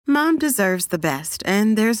Mom deserves the best,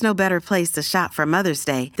 and there's no better place to shop for Mother's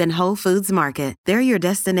Day than Whole Foods Market. They're your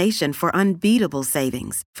destination for unbeatable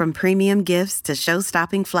savings, from premium gifts to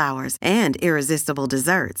show-stopping flowers and irresistible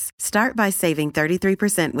desserts. Start by saving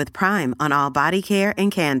 33% with Prime on all body care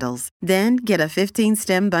and candles. Then get a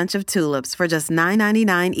 15-stem bunch of tulips for just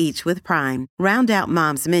 $9.99 each with Prime. Round out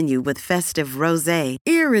Mom's menu with festive rosé,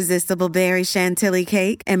 irresistible berry chantilly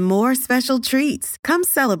cake, and more special treats. Come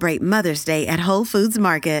celebrate Mother's Day at Whole Foods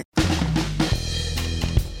Market.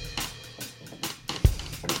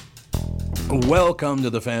 Welcome to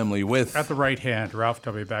the family with... At the right hand, Ralph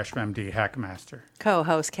W. Basham, MD, Hackmaster.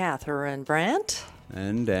 Co-host Catherine Brandt.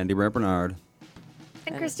 And Andy Brent Bernard.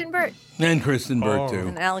 And Kristen Burt. And Kristen Burt, too.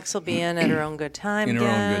 And Alex will be in at her own good time In her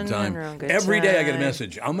own good time. Every day I get a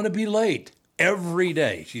message. I'm going to be late. Every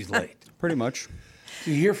day she's late. Pretty much.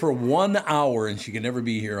 She's here for 1 hour, and she can never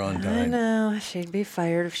be here on time. I know. She'd be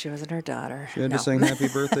fired if she wasn't her daughter. She had to sing happy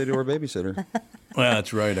birthday to her babysitter. Well,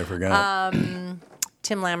 that's right. I forgot.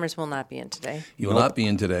 Tim Lammers will not be in today. You will not be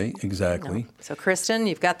in today. Exactly. No. So, Kristen,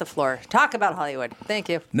 you've got the floor. Talk about Hollywood. Thank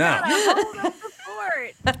you. Now,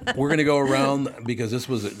 we're going to go around because this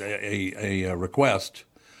was a request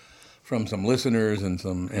from some listeners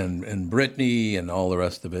and Brittany and all the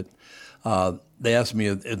rest of it. They asked me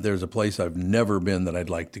if there's a place I've never been that I'd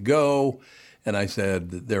like to go, and I said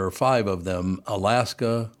that there are 5 of them: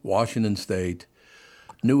 Alaska, Washington State,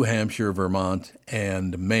 New Hampshire, Vermont,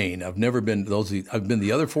 and Maine. I've never been to those. I've been to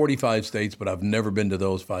the other 45 states, but I've never been to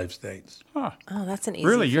those 5 states. Huh. Oh, that's an easy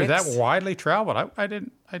Really? fix. You're that widely traveled?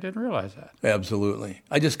 I didn't realize that. Absolutely.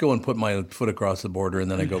 I just go and put my foot across the border, and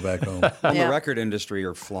then I go back home. Well, the record industry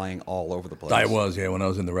are flying all over the place. I was, when I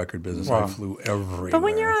was in the record business. Wow. I flew everywhere. But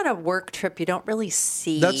when you're on a work trip, you don't really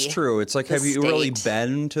see. That's true. It's like, have you really state.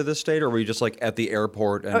 been to the state, or were you just like at the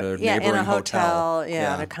airport and a neighboring in a hotel?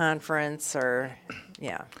 at a conference, or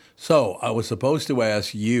So I was supposed to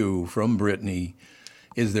ask you from Brittany,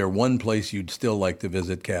 is there one place you'd still like to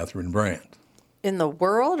visit, Catherine Brandt? In the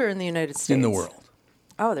world or in the United States? In the world.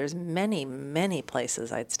 Oh, there's many, many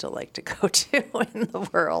places I'd still like to go to in the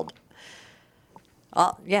world.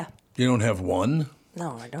 Yeah. You don't have one?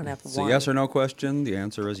 No, I don't have It's a one. yes or no question. The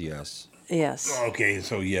answer is yes. Yes. Okay,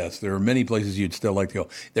 so yes, there are many places you'd still like to go.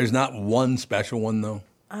 There's not one special one, though?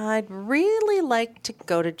 I'd really like to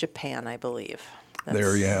go to Japan, I believe.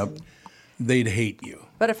 There you have. They'd hate you.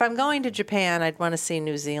 But if I'm going to Japan, I'd want to see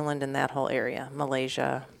New Zealand and that whole area,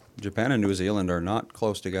 Malaysia. Japan and New Zealand are not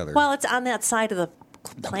close together. Well, it's on that side of the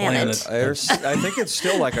planet. I think it's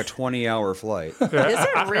still like a 20-hour flight. Is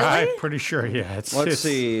it really? I'm pretty sure, yeah. Let's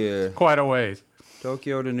see. Quite a ways.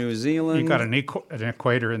 Tokyo to New Zealand. You got an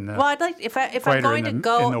equator in the... Well, I'd like if I'm Equator going to in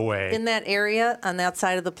go the way. in that area on that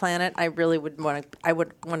side of the planet, I really would want to. I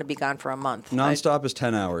would want to be gone for a month. Nonstop is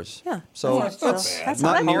 10 hours. Yeah. So That's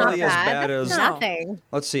not nearly not as bad. bad as. Nothing.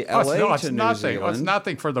 Let's see. Oh, LA it's to New nothing. Zealand. It's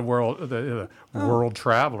nothing for the world, the world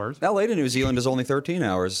travelers. LA to New Zealand is only 13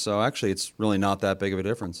 hours, so actually it's really not that big of a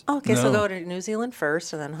difference. Okay, so No. go to New Zealand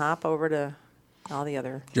first, and then hop over to all the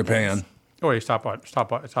other. Japan. things. Oh, you stop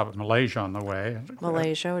at Malaysia on the way.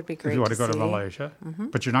 Malaysia would be great. If you want to go to see. Malaysia,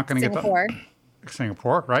 but you're not going to get Singapore.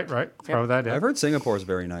 Singapore, right? Throw that in. I've heard Singapore is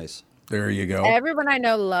very nice. There you go. Everyone I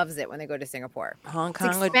know loves it when they go to Singapore. Hong It's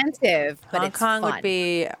Kong would. expensive, but Hong it's Kong fun. would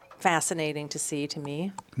be fascinating to see to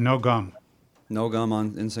me. No gum. No gum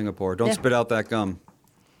in Singapore. Don't Yeah. spit out that gum.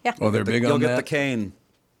 Yeah. Oh, they're big You'll on get that? the cane.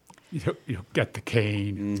 You'll get the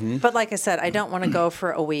cane. But like I said, I don't want to go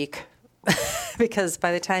for a week because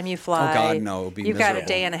by the time you fly, Oh, God, no, it'd be you've got a miserable.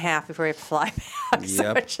 day and a half before you have to fly back. So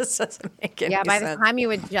Yep. it just doesn't make any Yeah, by sense. the time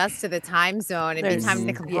you adjust to the time zone, it'd be There's- time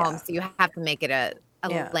to come yeah. home. So you have to make it a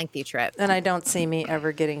Yeah. lengthy trip. And I don't see me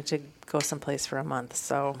ever getting to go someplace for a month.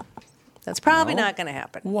 So that's probably not going to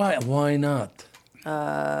happen. Why not?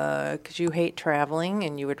 Because you hate traveling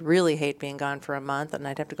and you would really hate being gone for a month. And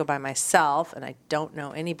I'd have to go by myself. And I don't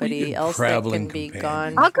know anybody Well, else that traveling can be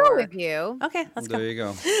companion. gone. I'll go for- with you. Okay, let's go. There you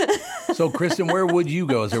go. So, Kristen, where would you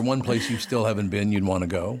go? Is there one place you still haven't been you'd want to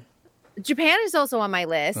go? Japan is also on my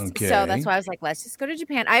list. Okay. So that's why I was like, let's just go to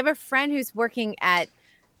Japan. I have a friend who's working at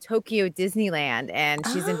Tokyo Disneyland and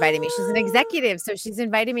she's invited me. She's an executive. So she's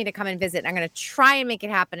invited me to come and visit. And I'm going to try and make it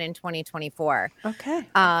happen in 2024. Okay.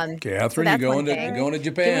 Catherine, you that's going one to thing. you going to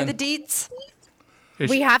Give Japan? me the deets.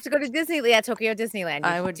 We have to go to Disneyland, Tokyo Disneyland.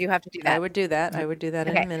 I would do have to do that. I would do that. I would do that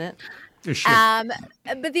in Okay. a minute. You should.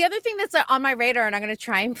 But the other thing that's on my radar, and I'm going to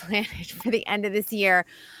try and plan it for the end of this year,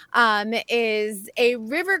 is a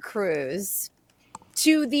river cruise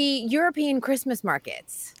to the European Christmas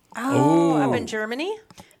markets. Oh, up Ooh. in Germany?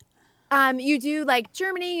 You do like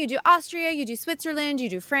Germany, you do Austria, you do Switzerland, you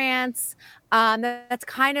do France. That's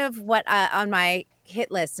kind of what on my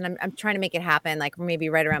hit list, and I'm trying to make it happen, like maybe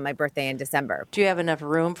right around my birthday in December. Do you have enough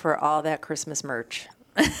room for all that Christmas merch?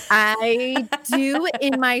 I do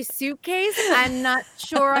in my suitcase. I'm not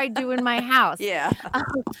sure I do in my house. Yeah.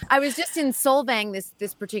 I was just in Solvang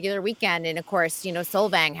this particular weekend, and of course, you know,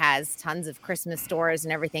 Solvang has tons of Christmas stores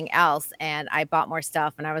and everything else. And I bought more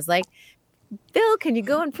stuff, and I was like, Bill, can you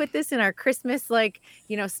go and put this in our Christmas, like,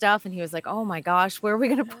 you know, stuff? And he was like, oh my gosh, where are we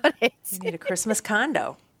going to put it? You need a Christmas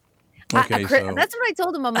condo. Okay, so That's what I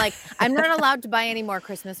told him. I'm like, I'm not allowed to buy any more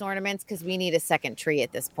Christmas ornaments because we need a second tree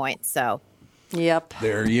at this point. So. Yep.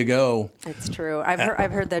 there you go. It's true.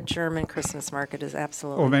 I've heard that German Christmas market is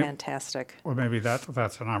absolutely fantastic. Well, maybe that's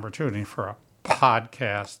an opportunity for a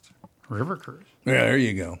podcast river cruise. Yeah, there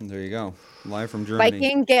you go. There you go. Live from Germany.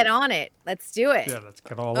 Viking, get on it. Let's do it. Yeah, let's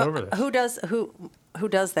get all over this. Who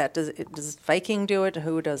does that? Does Viking do it?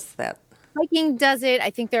 Who does that? Viking does it. I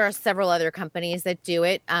think there are several other companies that do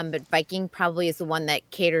it, but Viking probably is the one that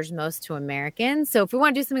caters most to Americans. So if we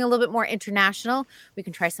want to do something a little bit more international, we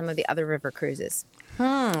can try some of the other river cruises.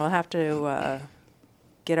 We'll have to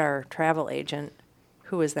get our travel agent.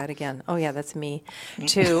 Who is that again? Oh, yeah, that's me.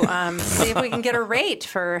 To see if we can get a rate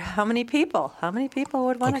for how many people. How many people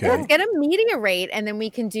would want to Okay. go? Get a media rate, and then we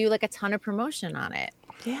can do like a ton of promotion on it.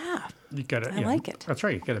 Yeah. You get it. I like it. That's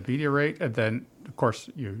right. You get a media rate, and then of course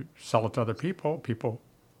you sell it to other people. People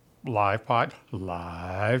live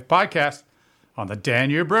podcast on the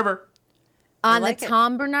Danube River. On like the it.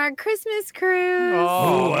 Tom Bernard Christmas cruise.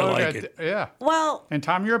 Oh, I look like at- it. Yeah. Well, And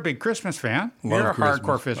Tom, you're a big Christmas fan. Love You're a Christmas.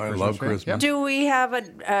 hardcore fish I Christmas love fan. Christmas. Yep. do we have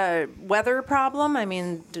a weather problem? I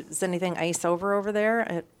mean, does anything ice over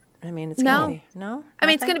there? I mean, it's No. gonna be, no. I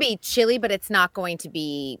mean, it's Nothing? going to be chilly, but it's not going to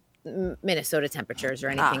be Minnesota temperatures or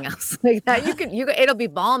anything else like that. It'll be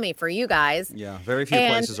balmy for you guys. Yeah, very few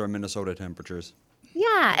And- places are Minnesota temperatures.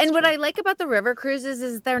 Yeah, and what I like about the river cruises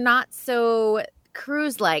is they're not so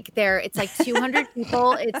cruise-like. It's like 200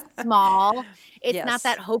 people. It's small. It's Yes. not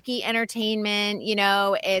that hokey entertainment. You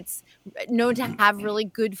know, it's known to have really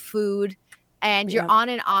good food, and you're Yeah. on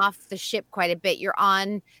and off the ship quite a bit.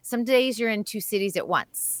 Some days you're in two cities at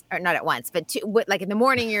once, or not at once, but like in the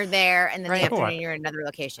morning you're there, and then Right. in the afternoon you're in another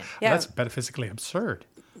location. Yeah. That's metaphysically absurd.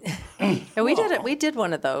 Yeah, we did it. We did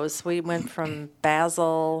one of those. We went from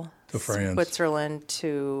Basel To France. Switzerland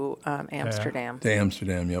to Amsterdam. To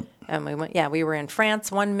Amsterdam, yep. And we went. Yeah, we were in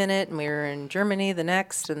France one minute, and we were in Germany the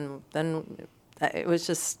next, and then it was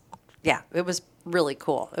just, yeah, it was really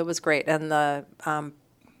cool. It was great, and the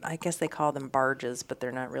I guess they call them barges, but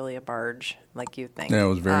they're not really a barge like you think. Yeah, it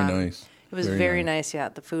was very nice. It was very nice. Yeah,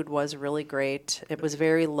 the food was really great. It was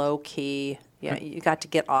very low key. Yeah, you got to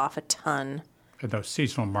get off a ton. And those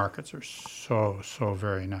seasonal markets are so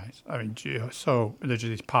very nice. I mean, so there's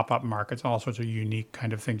these pop-up markets, all sorts of unique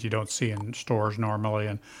kind of things you don't see in stores normally,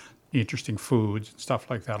 and interesting foods and stuff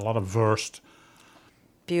like that. A lot of Wurst.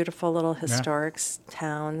 Beautiful little historic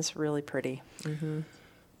towns, really pretty.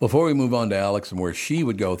 Before we move on to Alex and where she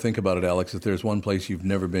would go, think about it, Alex. If there's one place you've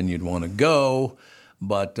never been, you'd want to go.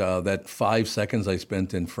 But that 5 seconds I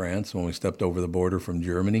spent in France when we stepped over the border from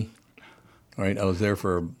Germany, all right, I was there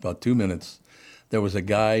for about 2 minutes. There was a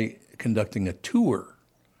guy conducting a tour,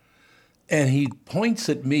 and he points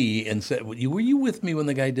at me and said, were you with me when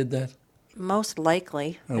the guy did that? Most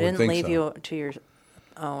likely, I would didn't think leave so. you to your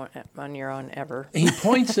own on your own ever. He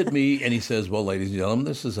points at me and he says, well, ladies and gentlemen,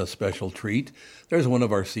 this is a special treat. There's one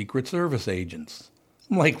of our Secret Service agents.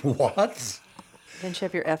 I'm like, what? Didn't you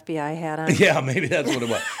have your FBI hat on? Yeah, maybe that's what it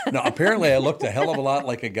was. No, apparently I looked a hell of a lot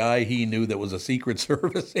like a guy he knew that was a Secret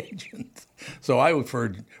Service agent. So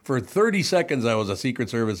for 30 seconds, I was a Secret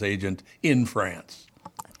Service agent in France.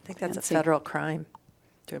 I think that's a federal crime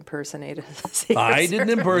to impersonate a Secret I didn't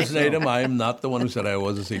Service. impersonate him. I'm not the one who said I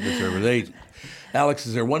was a Secret Service agent. Alex,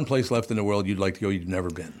 is there one place left in the world you'd like to go you've never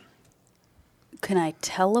been? Can I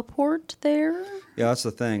teleport there? Yeah, that's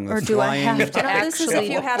the thing. Or The do I have flying- to This is if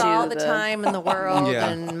actually you had do all the time in the world Yeah.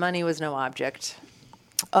 and money was no object.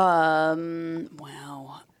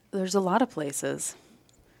 Wow. There's a lot of places.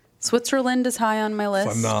 Switzerland is high on my list.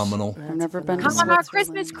 Phenomenal. I've never been to Come on our Switzerland.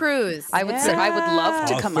 Christmas cruise. I would say I would love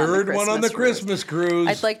to A come third on the one on the Christmas cruise.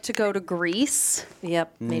 I'd like to go to Greece.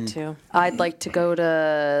 Yep, me too. I'd like to go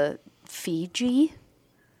to Fiji.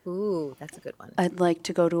 Ooh, that's a good one. I'd like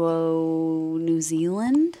to go to New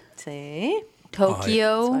Zealand, See?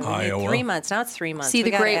 Tokyo. We Iowa. need 3 months. Now it's 3 months. See We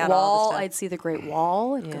the gotta Great add all Wall. the stuff. I'd see the Great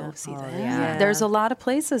Wall. I'd Yeah. go see that. yeah. There's a lot of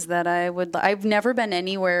places that I would. I've never been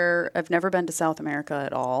anywhere. I've never been to South America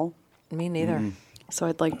at all. Me neither. So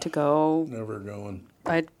I'd like to go. Never going.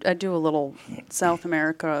 I'd do a little South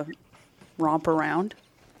America romp around.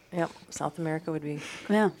 Yep, South America would be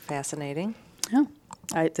Yeah, fascinating. yeah.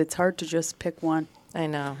 It's hard to just pick one. I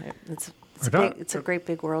know. It's We're big. It's a great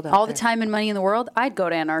big world out All there. the time and money in the world, I'd go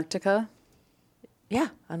to Antarctica. Yeah,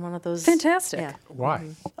 on one of those. Fantastic. Yeah.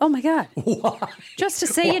 Why? Oh my God. Why? Just to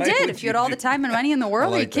say you Why did. would If you had all the time and money in the I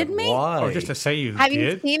world, are you like that. kidding me? Why? Oh, just to say you Have you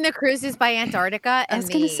did? seen the cruises by Antarctica and was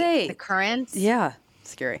gonna say. the currents? Yeah,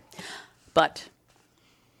 scary. But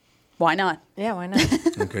why not? Yeah, why not?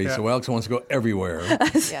 Okay, so Alex wants to go everywhere.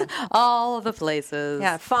 Yeah. All of the places.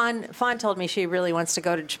 Yeah, Fawn told me she really wants to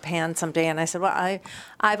go to Japan someday, and I said, well,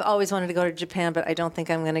 I've always wanted to go to Japan, but I don't think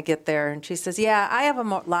I'm going to get there. And she says, yeah, I have a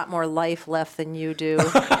lot more life left than you do.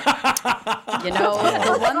 You know,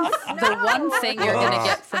 the one thing you're going to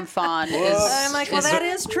get from Fawn is I'm like, well, that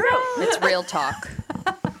is true. it's real talk.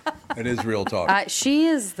 It is real talk. She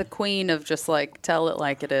is the queen of just like tell it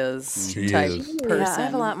like it is She type is. person. Yeah, I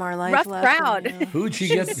have a lot more life Rough left. crowd. than you. Who'd she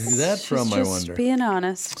get that from, She's I just wonder? being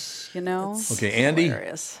honest, you know. Okay, Andy,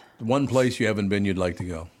 Hilarious. one place you haven't been you'd like to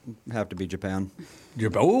go. Have to be Japan.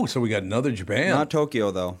 Japan. Oh, so we got another Japan. Not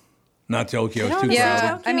Tokyo, though. Not Tokyo. It's don't too need Yeah,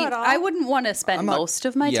 crowded. Tokyo I mean, at all? I wouldn't want to spend I'm not- most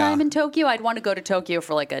of my yeah. time in Tokyo. I'd want to go to Tokyo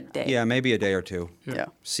for like a day. Yeah, maybe a day or two. Yeah.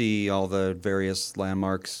 See all the various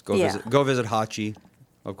landmarks. Yeah. Go visit Hachi,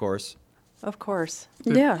 of course. Of course.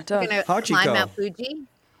 Yeah, duh. Gonna Hachiko. climb Mount Fuji?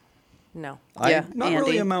 No. Yeah, I'm not Andy.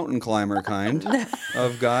 really a mountain climber kind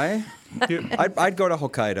of guy. I'd go to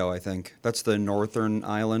Hokkaido, I think. That's the northern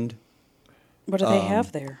island. What do they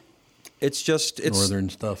have there? It's Northern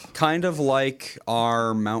stuff. kind of like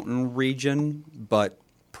our mountain region, but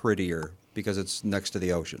prettier because it's next to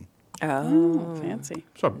the ocean. Oh, fancy.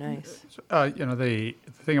 So, Nice. you know, the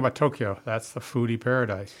thing about Tokyo, that's the foodie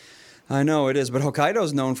paradise. I know it is, but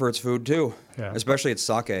Hokkaido's known for its food too. Yeah. Especially its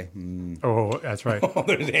sake. Oh, that's right.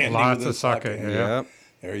 There's Andy Lots with of his sake. sake. Yeah. Yeah.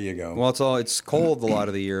 There you go. Well, it's cold a lot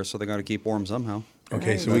of the year, so they got to keep warm somehow.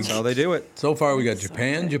 okay, so That's how they do it. so far we got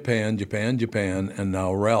Japan, and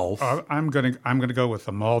now Ralph. I'm gonna go with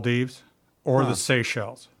the Maldives or the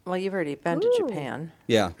Seychelles. Well, you've already been to Japan.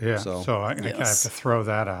 Yeah. Yeah. So, I have to throw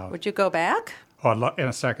that out. Would you go back? Oh, in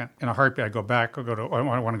a second, in a heartbeat, I go back. I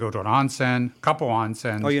want to go to an onsen, couple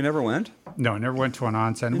onsens. Oh, you never went? No, I never went to an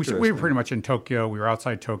onsen. We were Interesting. pretty much in Tokyo. We were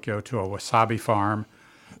outside Tokyo to a wasabi farm.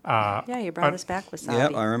 Yeah, you brought us back wasabi.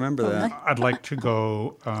 Yep, I remember that. I'd like to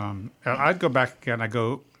go. I'd go back again.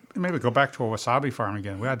 Maybe go back to a wasabi farm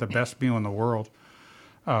again. We had the best meal in the world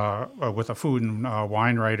with a food and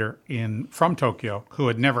wine writer from Tokyo who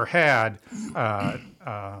had never had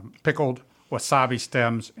pickled wasabi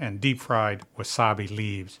stems and deep fried wasabi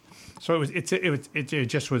leaves. So it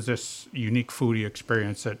just was this unique foodie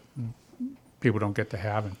experience that people don't get to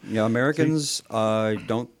have. And Yeah, Americans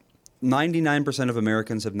don't. 99% of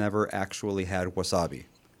Americans have never actually had wasabi.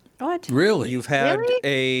 What? Really? You've had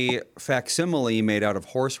a facsimile made out of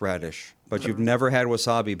horseradish, but you've never had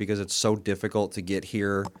wasabi because it's so difficult to get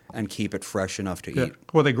here and keep it fresh enough to eat.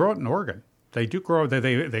 well, they grow it in Oregon. They do grow. They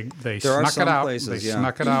There are snuck some it out. places, they yeah.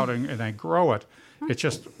 snuck it out and they grow it. It's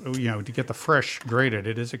just to get the fresh grated.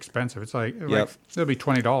 It is expensive. It's like it'll be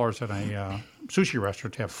 $20 at a sushi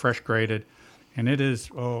restaurant to have fresh grated, and it is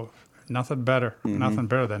nothing better. Nothing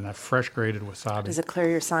better than that fresh grated wasabi. Does it clear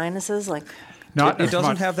your sinuses? Like Not It as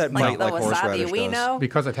doesn't much, have that like bite the like wasabi horseradish we does. know?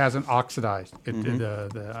 because it hasn't oxidized.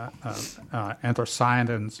 The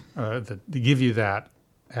anthocyanins that give you that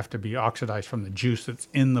have to be oxidized from the juice that's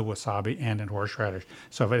in the wasabi and in horseradish.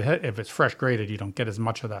 So if it's fresh grated, you don't get as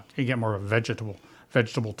much of that. You get more of a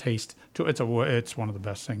vegetable taste to it. It's one of the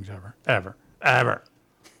best things ever.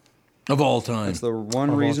 Of all time. It's the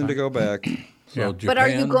one reason to go back. So Yeah. Japan, But are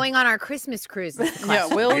you going on our Christmas cruise? is the Yeah,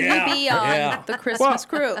 question. will you be on Yeah. the Christmas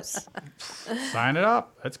cruise? Sign it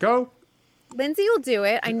up. Let's go. Lindsay will do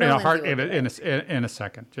it. I In know a heart, Lindsay will do it. in a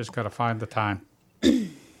second. Just got to find the time.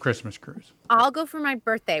 Christmas cruise. I'll go for my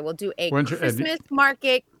birthday. We'll do a When's your- Christmas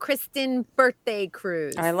market Kristen birthday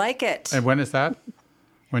cruise. I like it. And when is that?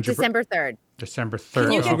 When's your December 3rd. December 3rd.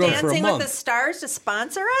 Can you we'll get go for a Dancing with the month. Stars to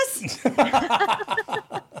sponsor us?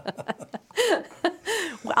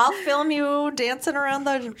 I'll film you dancing around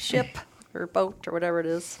the ship or boat or whatever it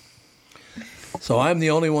is. So I'm the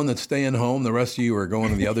only one that's staying home. The rest of you are going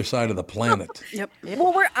to the other side of the planet. Yep.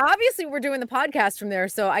 Well, we're doing the podcast from there,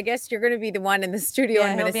 so I guess you're going to be the one in the studio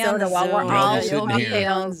in he'll be on Minnesota the while we're Zoom. I'll all be sitting locked here.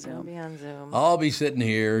 down. I'll be on Zoom. I'll be sitting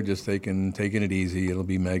here just taking it easy. It'll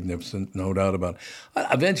be magnificent, no doubt about it.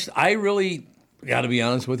 Eventually, I really got to be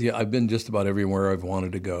honest with you. I've been just about everywhere I've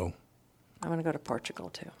wanted to go. I want to go to Portugal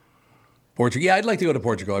too. Portugal. Yeah, I'd like to go to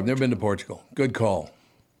Portugal. I've never been to Portugal. Good call.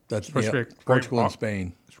 That's Supposed to be a great Portugal and walk.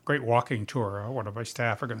 Spain. It's a great walking tour. One of my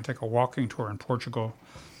staff are going to take a walking tour in Portugal.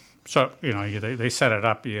 So, they set it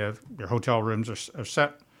up. Your hotel rooms are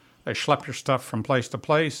set. They schlep your stuff from place to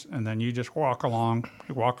place, and then you just walk along.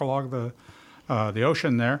 You walk along the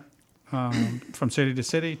ocean there, from city to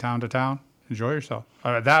city, town to town. Enjoy yourself.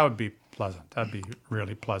 That would be pleasant. That'd be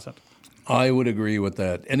really pleasant. I would agree with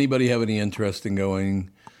that. Anybody have any interest in going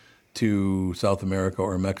to South America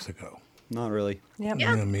or Mexico? Not really. Yep.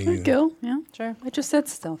 Yeah. I mean, Go, yeah. Sure. I just said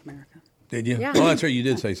South America. did you? Yeah. Oh, that's right. You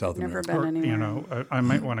did say South Never America. been anywhere. You know, I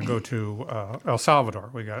might want to go to El Salvador.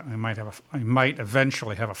 I might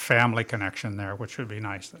eventually have a family connection there, which would be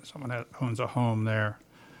nice. That someone that owns a home there,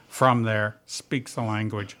 from there, speaks the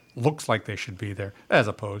language, looks like they should be there, as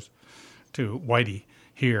opposed to Whitey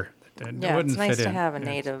here. That Yeah, wouldn't it's nice fit to in. have a It's-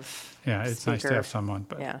 native. Yeah, it's nice to speaker. have someone.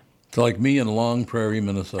 But Yeah. It's like me in Long Prairie,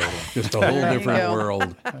 Minnesota. Just a whole There you different go.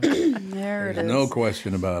 world. There it There's is. no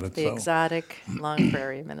question about it. The So exotic Long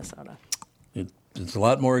Prairie, Minnesota. it's a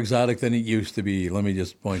lot more exotic than it used to be. Let me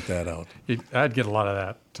just point that out. I'd get a lot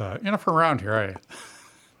of that. From around here,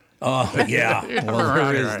 Oh, yeah. Well,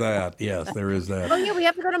 Right, there is right. that. Yes, there is Oh that. yeah, we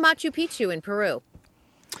have to go to Machu Picchu in Peru.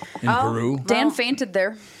 In Peru? Dan fainted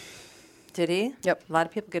there. Did he? Yep. A lot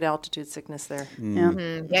of people get altitude sickness there. Yeah.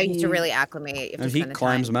 Yeah, you have to really acclimate. You have to And he spend the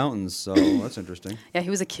climbs time. mountains, so that's interesting. Yeah, he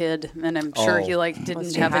was a kid, and I'm sure Oh. he didn't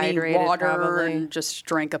Was have any dehydrated, water probably. and just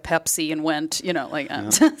drank a Pepsi and went,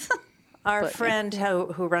 Our But- friend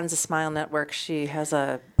who runs a Smile Network, she has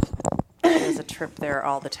a trip there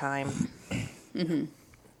all the time.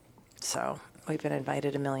 So we've been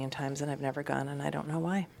invited a million times, and I've never gone, and I don't know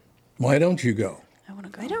why. Why don't you go? I want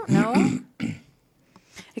to go. I don't know.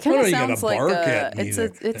 It kind What of are you gonna sounds like bark at me it's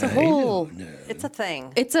there? a whole. It's a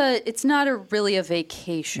thing. It's not really a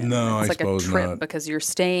vacation. No, it's I like suppose a trip not. because you're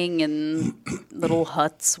staying in little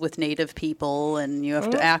huts with native people, and you have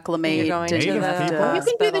to acclimate. You're going and to you Native have people? to- You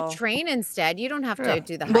can do the Hospital. train instead. You don't have to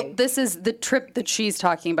do the Well, hike. this is the trip that she's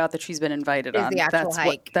talking about that she's been invited Is on. the actual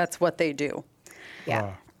hike. That's what they do.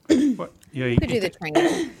 Yeah, but, yeah, you could do the train.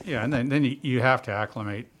 Yeah, and then you have to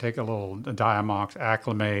acclimate. Take a little Diamox,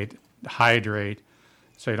 acclimate, hydrate,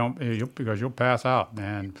 so you don't because you'll pass out,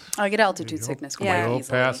 man. I get altitude sickness quite Yeah. You'll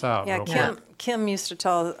easily. pass out. Yeah, real Kim, quick. Kim used to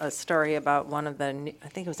tell a story about one of the, I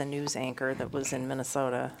think it was a news anchor that was in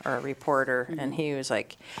Minnesota, or a reporter, and he was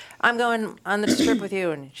like, "I'm going on this trip with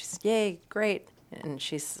you," and she's, "Yay, great!" And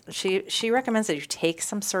she recommends that you take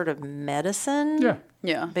some sort of medicine. Yeah.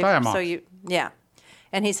 Yeah. Diamox.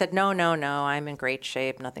 And he said, "No, I'm in great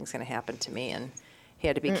shape. Nothing's going to happen to me." And he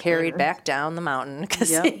had to be carried back down the mountain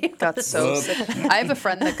because Yeah, got so Whoop. sick. I have a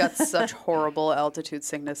friend that got such horrible altitude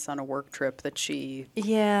sickness on a work trip that she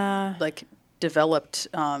yeah. developed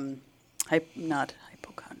not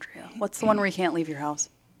hypochondria. What's the one where you can't leave your house?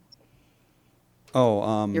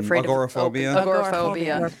 Oh, You're afraid agoraphobia. of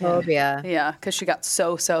agoraphobia. Phobia. Yeah, because she got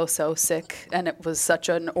so sick, and it was such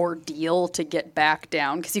an ordeal to get back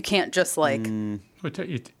down because you can't just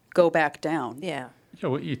go back down. Yeah.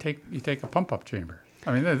 You take a pump up chamber.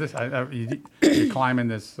 I mean, you climb in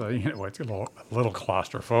this. It's a little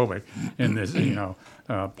claustrophobic in this.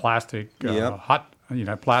 Plastic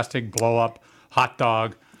Yep. plastic blow up hot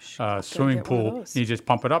dog swimming get one of pool. those. You just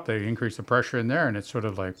pump it up. They increase the pressure in there, and it sort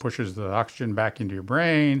of like pushes the oxygen back into your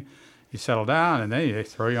brain. You settle down, and then they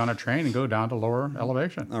throw you on a train and go down to lower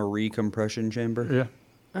elevation. A recompression chamber. Yeah.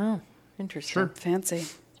 Oh, interesting. Sure. Fancy.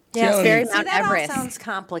 Yeah, See, very see, Mount that Everest. all sounds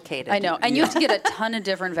complicated. I know, and you have to get a ton of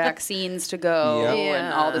different vaccines to go Yep.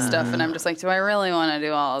 and all this stuff. And I'm just like, do I really want to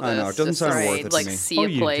do all this? I know, it doesn't just sound to, worth it to like me. see Oh, a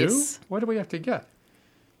you place. do? What do we have to get?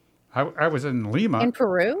 I was in Lima. In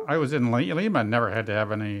Peru? I was in Lima and never had to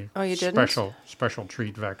have any Oh, you didn't? special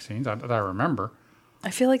treat vaccines that I remember. I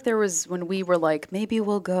feel like there was when we were like, maybe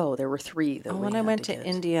we'll go. There were 3 that we When I had went to to get.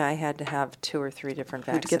 India, I had to have 2 or 3 different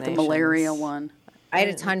We had vaccinations. to get the malaria one. I had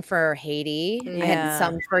a ton for Haiti. I Yeah. had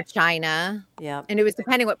some for China. Yep. And it was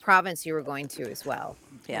depending what province you were going to as well.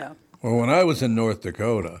 Yeah. Well, when I was in North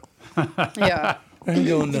Dakota, Yeah. I'm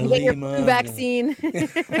going to Get your Lima. flu vaccine.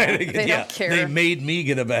 They don't care. They made me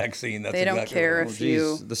get a vaccine. That's They don't exactly care what it if was.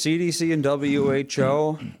 you. The CDC and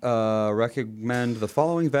WHO recommend the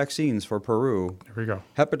following vaccines for Peru: Here we go.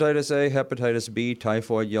 hepatitis A, hepatitis B,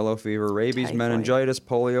 typhoid, yellow fever, rabies, Typhoid. meningitis,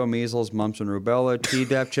 polio, measles, mumps and rubella,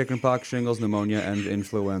 Tdap, chickenpox, shingles, pneumonia, and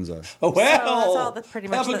influenza. Oh, So that's all well, pretty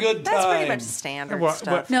much have a good That's pretty time. much standard What-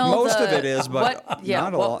 stuff. No, Most of the- it is, but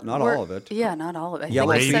not we're- all of it. Yeah, not all of it. I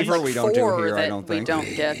Yellow think I said, fever we don't do 4 here, I that don't we think.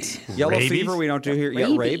 don't get. Yellow Rabies? fever we don't do here. Yeah,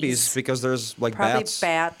 Rabies. rabies because there's like Probably bats.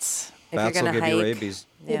 bats. If Bats you're will going to give hike. you rabies.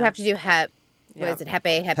 You'd have to do Hep. What Yeah. is it? Hep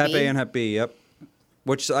A, Hep Hep B? A and Hep B, yep.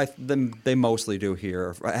 Which they mostly do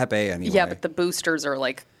here. Hep A anyway. Yeah, but the boosters are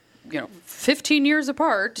like, 15 years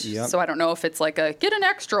apart. Yep. So I don't know if it's like get an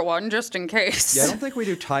extra one just in case. Yeah, I don't think we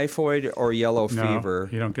do typhoid or yellow No, fever.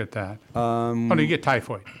 you don't get that. Oh, no, you get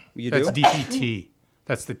typhoid. You That's do? DPT.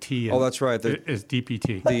 That's the T. Oh, that's right. Is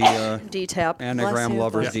DPT. The D-tap. anagram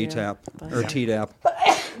lovers Bless you. D-tap or T-dap.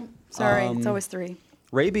 Sorry, it's always 3.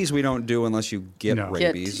 Rabies we don't do unless you get No.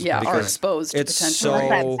 rabies. Are because exposed it's potentially.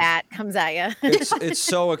 Unless so that bat comes at you. it's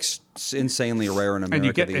so insanely rare in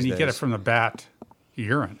America And you get it from the bat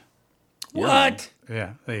urine. What?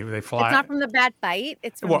 Yeah, they fly. It's not from the bat bite.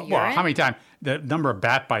 It's from well, the urine. how many times? The number of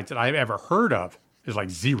bat bites that I've ever heard of is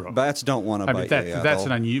like 0. Bats don't want to I bite mean, that's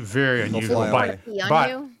you. an very unusual fly bite. away. Pee on But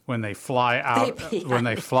you? when they fly out, when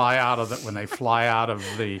they fly out of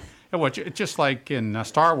the, just like in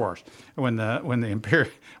Star Wars, when the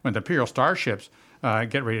Imperial starships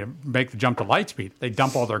get ready to make the jump to light speed, they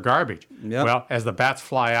dump all their garbage. Yep. Well, as the bats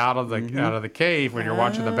fly out of the cave, when you're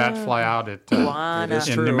watching the bats fly out at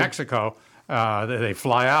in New Mexico, they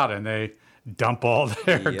fly out and they dump all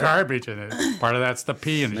their garbage, and part of that's the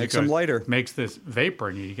pee, and Makes them lighter. Makes this vapor,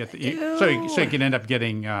 and you get so you can end up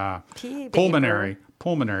getting pulmonary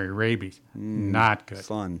rabies. Not good.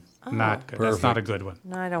 Fun. Not good. That's not a good one.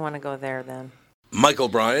 No, I don't want to go there then. Michael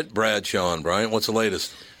Bryant, Bradshaw and Bryant, what's the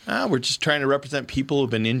latest? We're just trying to represent people who've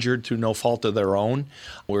been injured through no fault of their own.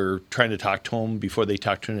 We're trying to talk to them before they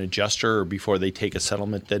talk to an adjuster or before they take a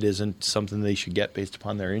settlement that isn't something they should get based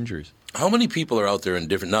upon their injuries. How many people are out there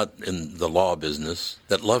not in the law business,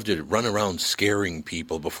 that love to run around scaring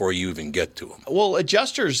people before you even get to them? Well,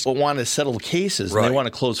 adjusters want to settle cases and Right. they want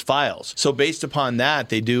to close files. So based upon that,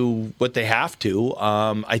 they do what they have to.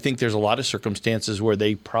 I think there's a lot of circumstances where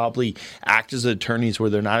they probably act as attorneys where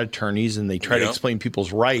they're not attorneys, and they try to explain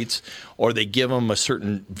people's rights, or they give them a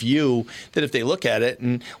certain view that if they look at it.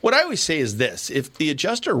 And what I always say is this: if the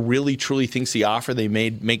adjuster really truly thinks the offer they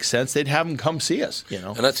made makes sense, they'd have them come see us.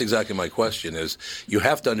 And that's exactly my question is, you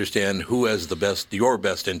have to understand who has your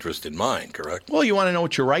best interest in mind, correct? Well, you want to know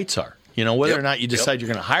what your rights are. Whether or not you decide you're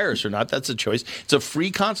going to hire us or not, that's a choice. It's a free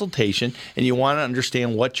consultation, and you want to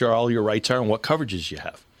understand what all your rights are and what coverages you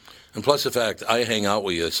have. And plus the fact I hang out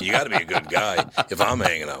with you, so you got to be a good guy if I'm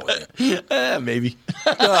hanging out with you. Maybe.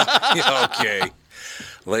 Okay.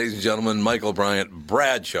 Ladies and gentlemen, Michael Bryant,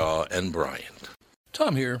 Bradshaw and Bryant.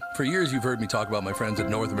 Tom here. For years, you've heard me talk about my friends at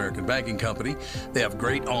North American Banking Company. They have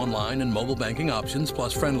great online and mobile banking options,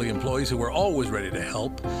 plus friendly employees who are always ready to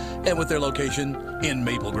help. And with their location in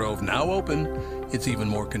Maple Grove now open, it's even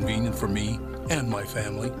more convenient for me and my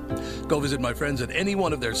family. Go visit my friends at any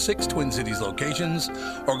one of their 6 Twin Cities locations,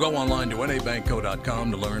 or go online to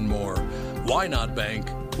nabankco.com to learn more. Why not bank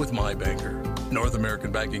with my banker? North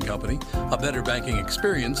American Banking Company, a better banking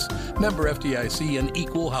experience, member FDIC, and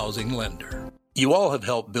equal housing lender. You all have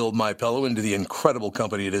helped build My Pillow into the incredible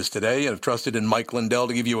company it is today, and have trusted in Mike Lindell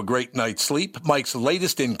to give you a great night's sleep. Mike's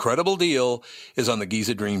latest incredible deal is on the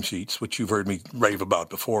Giza Dream Sheets, which you've heard me rave about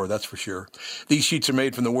before, that's for sure. These sheets are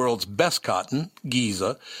made from the world's best cotton,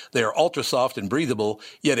 Giza. They are ultra soft and breathable,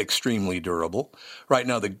 yet extremely durable. Right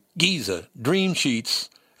now, the Giza Dream Sheets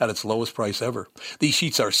at its lowest price ever. These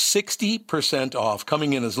sheets are 60% off,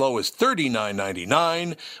 coming in as low as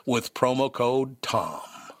 $39.99 with promo code TOM.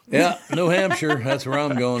 Yeah, New Hampshire. That's where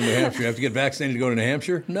I'm going, New Hampshire. You have to get vaccinated to go to New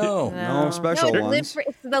Hampshire? No special ones.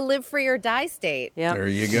 It's the live free or die state. Yeah. There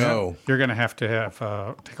you go. You're going to have take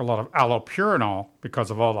a lot of allopurinol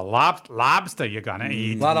because of all the lobster you're going to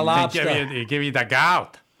eat. A lot of lobster. They give you the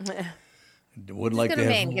gout. Would like Get to a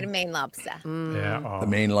have Maine. Get a Maine lobster. Yeah. the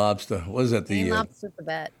Maine lobster. What is that? Maine lobster's the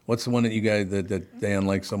bet. What's the one that you guys that Dan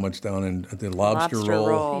likes so much down in the lobster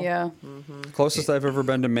roll? Yeah. Closest I've ever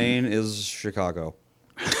been to Maine is Chicago.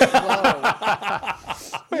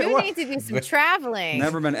 You need to do some traveling.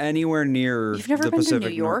 Never been anywhere near You've never the been to Pacific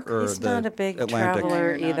New York? or He's the not a big Atlantic.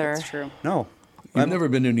 traveler No, either. that's true. No. I've never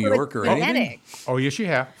been to New York or anything. Kinetic. Oh, yes, you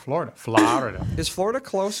have. Florida. Is Florida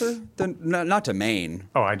closer than not to Maine?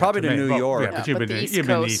 Oh, I know, probably to New well, York. Yeah, but you've but been the East you've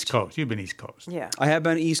been Coast. East Coast. You've been East Coast. Yeah. I have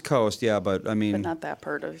been East Coast, yeah, but I mean, But not that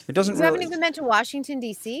part of it doesn't You haven't really. even been to Washington,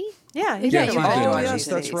 D.C.? Yeah. Yes, yeah, he's you been went to to Oh, Washington, yes,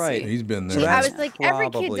 that's DC. right. He's been there. So I that's was like, every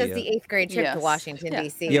kid probably does it. the 8th grade trip to Yes. Washington, Yeah.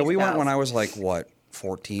 D.C. Yeah, we went when I was like, what,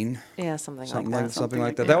 14? Yeah, something like Something that. like something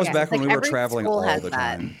like that. That was Yeah, back when like we were every traveling school all has the that.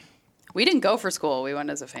 time. We didn't go for school. We went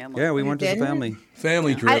as a family. Yeah, we went as a didn't? family.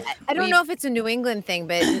 Family trip. I don't know if it's a New England thing,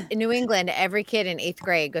 but in New England, every kid in 8th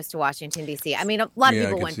grade goes to Washington, D.C. I mean, a lot of Yeah, I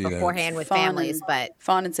people could went see that. beforehand with Fawn families, and- but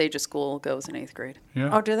Fawn and Sage's school goes in 8th grade. Yeah.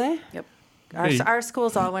 Oh, do they? Yep. Our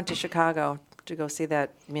schools all went to Chicago to go see that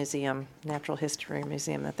museum, natural history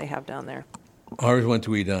museum that they have down there. Ours went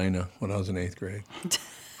to Edina when I was in 8th grade.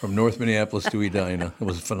 From North Minneapolis to Edina. It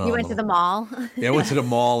was phenomenal. you went to the mall. Yeah, I went to the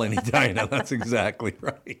mall in Edina. That's exactly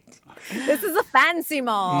right. This is a fancy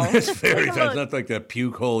mall. It's very Take a it's look. not like that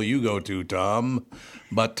puke hole you go to, Tom.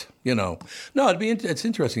 But, no, it's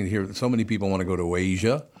interesting to hear that so many people want to go to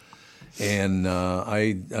Asia. And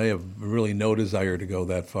I have really no desire to go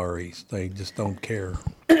that far east. I just don't care.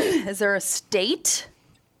 Is there a state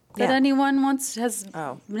that Yeah. anyone has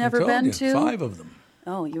never I told been you, to? 5 of them.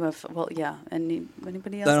 Oh, you have. Well, yeah.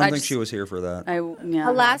 Anybody else? I don't think just- she was here for that. Yeah.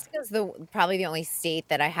 Alaska's probably the only state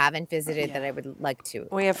that I haven't visited that I would like to.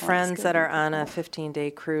 We have friends that are on a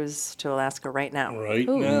 15-day cruise to Alaska right now. Right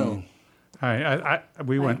now.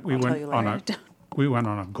 We went tell you on later. we went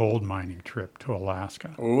on a gold mining trip to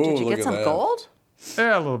Alaska. Ooh, Did you look get at some that. gold?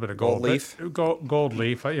 Yeah, a little bit of gold. Gold leaf? Gold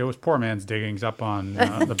leaf. It was poor man's diggings up on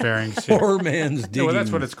the Bering Sea. Poor man's Yeah, digging. well,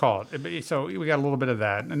 that's what it's called. So we got a little bit of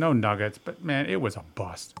that, and no nuggets, but man, it was a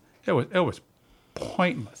bust. It was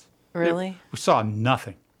pointless. Really? We saw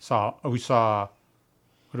nothing. We saw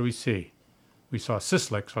what do we see? We saw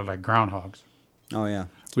cichlids, or like groundhogs. Oh yeah.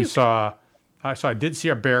 We saw. I did see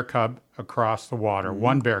a bear cub across the water.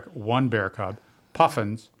 One bear cub.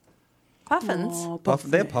 Puffins. Puffins.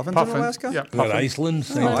 They have puffins in Alaska? Yeah, Is that puffins. Iceland?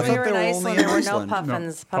 Oh, I When we thought were they in were only Iceland, in there were no Iceland.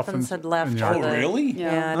 puffins. No, Puffins had left. Yeah. for Oh, the- really?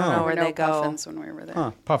 Yeah, I don't know where no they go. puffins when we were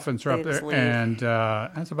there. Puffins are up They just there, leave. and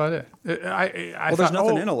that's about it. I Well, there's thought,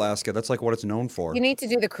 nothing in Alaska. That's like what it's known for. You need to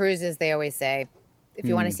do the cruises, they always say, if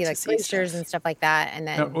you want to see like glaciers and stuff like that. And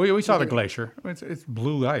then No, we saw the glacier. It's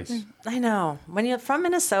blue ice. I know. When you're from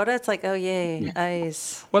Minnesota, it's like, oh, yay,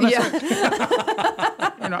 ice. Well, that's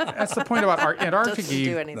that's the point about Antarctica. Doesn't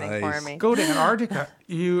do anything for Nice. me. Go to Antarctica.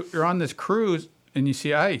 You're on this cruise and you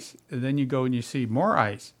see ice. And then you go and you see more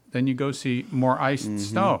ice. Then you go see more ice and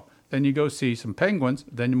snow. Then you go see some penguins.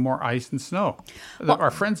 Then more ice and snow.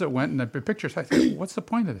 Our friends that went and the pictures, I said, what's the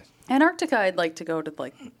point of this? Antarctica, I'd like to go to,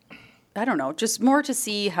 like, I don't know, just more to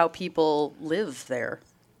see how people live there.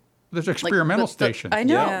 There's an Like, experimental the- station. I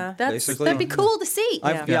know. Yeah. Basically. That'd be cool to see.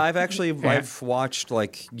 I've watched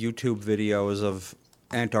like YouTube videos of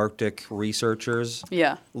Antarctic researchers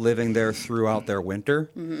Yeah. living there throughout their winter.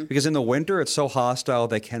 Because in the winter it's so hostile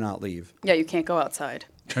they cannot leave. Yeah, you can't go outside.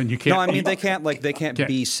 And you can't. No, I mean they can't Can't.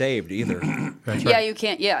 be saved either. That's Yeah, right. you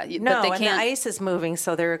can't. Yeah, No, but they and can't. the ice is moving,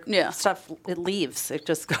 so their stuff, it leaves. It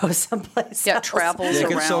just goes someplace Yeah, else. travels It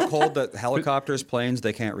around. gets so cold that helicopters, planes,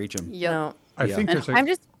 they can't reach them. Yeah. No. I think there's I'm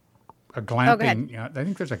just a go ahead. glamping. I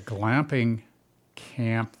think there's a glamping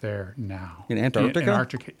camp there now. In Antarctica?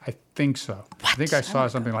 Antarctica, I think so. I think I saw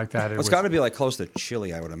something like that. It's got to be like close to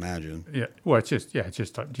Chile, I would imagine. Yeah. Well, it's just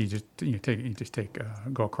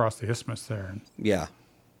go across the isthmus there, and Yeah.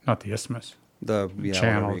 not the isthmus, The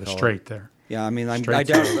channel, whatever you the call it. strait there. Yeah, I mean, I Straits.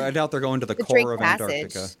 doubt they're going to the The core Drake of Passage.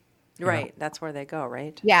 Antarctica. Right, that's where they go,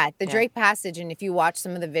 right? Yeah, the Drake Passage. And if you watch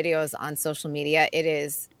some of the videos on social media, it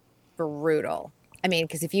is brutal. I mean,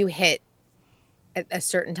 because if you hit a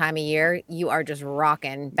certain time of year, you are just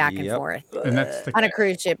rocking back and Yep. forth And that's the on a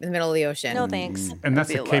cruise ship in the middle of the ocean. No, thanks. and that's That'd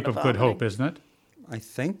be the a lot Cape of of Good Hope, vomiting. isn't it? I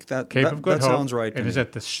think that Cape that, of Good that Hope. sounds right to It me. is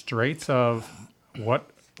at the Straits of what?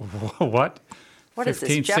 What? What is this,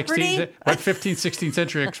 15, 16 Jeopardy? what 15th, 16th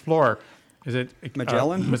century explorer? Is it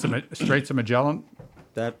Magellan? Straits of Magellan?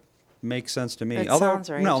 That makes sense to me. It Although, sounds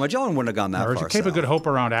right. no, Magellan wouldn't have gone that Or is far it Cape of south. Good Hope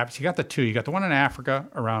around Africa? You got the two. You got the one in Africa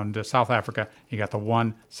around South Africa. You got the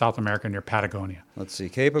one South America near Patagonia. Let's see.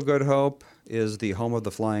 Cape of Good Hope is the home of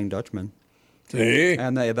the Flying Dutchman. See?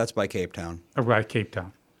 And that's by Cape Town. Right, Cape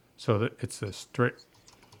Town. So it's the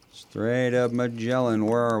Strait of Magellan.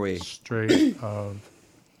 Where are we? Strait of.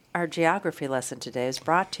 Our geography lesson today is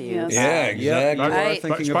brought to you. Yes. Yeah, Yep, exactly. you are I-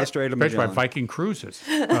 thinking of the Strait of By Magellan. Viking cruises.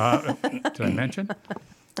 Did I mention?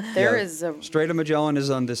 There Yeah. is a Strait of Magellan is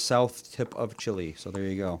on the south tip of Chile. So there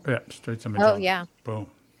you go. Yeah, Straits of Magellan. yeah. Boom.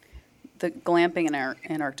 the glamping in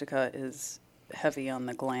Antarctica is heavy on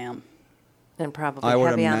the glam. And probably I would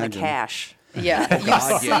heavy on the imagine. cash. Yeah, you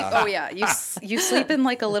God, sleep. yeah. Oh yeah, you sleep in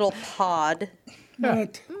like a little pod.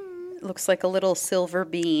 Looks like a little silver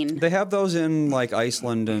bean. They have those in like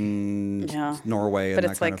Iceland and Yeah. Norway But and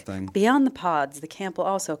that it's kind like of thing. beyond the pods, the camp will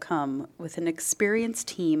also come with an experienced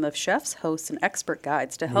team of chefs, hosts, and expert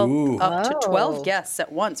guides to help up to 12 Oh. guests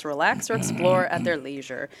at once relax or explore at their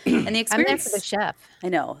leisure. And the I'm there experience, for the chef. I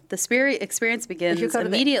know, the experience begins go to the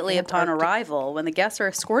immediately upon Antarctic- arrival when the guests are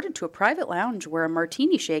escorted to a private lounge where a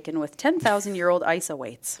martini shaken with 10,000-year-old ice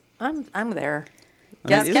awaits. I'm there.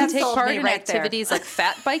 Guests isn't- can take Sold part me in right there. activities like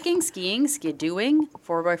fat biking, skiing, skidooing,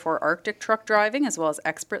 4x4 Arctic truck driving, as well as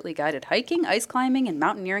expertly guided hiking, ice climbing, and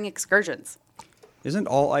mountaineering excursions. Isn't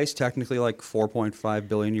all ice technically like 4.5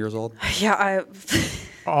 billion years old? Yeah,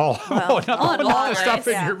 All all the water, stuff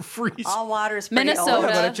in yeah. your freeze. All water's pretty Minnesota. old.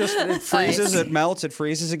 Yeah, but it freezes, Ice. it melts, it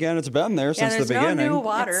freezes again. It's been there Yeah, since there's the beginning. no new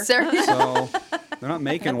water. So they're not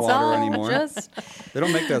making water all anymore. just They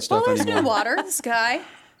don't make that well, stuff there's anymore. new water. The sky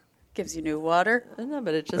gives you new water. No,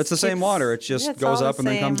 but it just It's the same keeps- water. It just Yeah, it's goes all up the and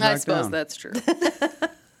then same. comes I back suppose down. that's true.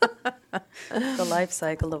 The life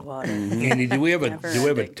cycle of water. Andy, do we have a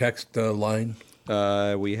Never-ending. text line?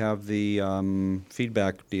 We have the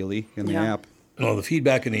feedback dealie in the Yeah. app. No, the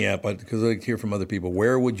feedback in the app, because I like to hear from other people.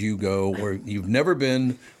 Where would you go? Where you've never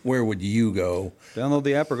been, where would you go? Download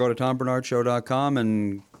the app or go to tombernardshow.com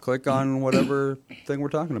and click on whatever thing we're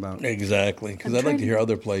talking about. Exactly, because I'd like to hear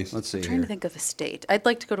other places. Let's see I'm trying to here. think of a state. I'd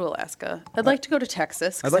like to go to Alaska. I'd like to go to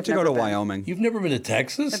Texas. 'cause I'd like to I've go to never been. Wyoming. You've never been to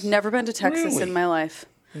Texas? I've never been to Texas Really? in my life.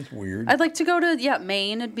 That's weird. I'd like to go to,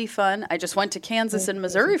 Maine. It'd be fun. I just went to Kansas and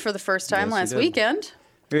Missouri for the first time Yes, you last did. weekend.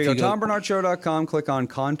 Here you If go, you go- tombernardshow.com, click on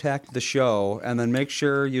Contact the Show, and then make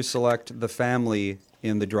sure you select the family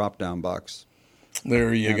in the drop-down box.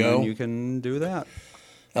 There you and go. then you can do that.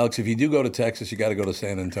 Alex, if you do go to Texas, you got to go to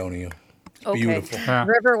San Antonio. It's Okay. beautiful. Yeah.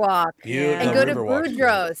 Riverwalk. Beautiful. And go to Riverwalk's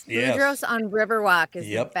Boudreaux's. great. Yes. Boudreaux's on Riverwalk is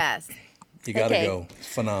Yep. the best. You got to Okay. go. It's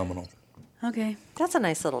phenomenal. Okay. That's a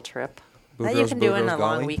nice little trip that you Boudreaux's can do in a Golly.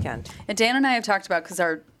 long weekend. And Dan and I have talked about, because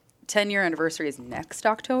our 10-year anniversary is next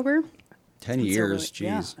October. 10 So years,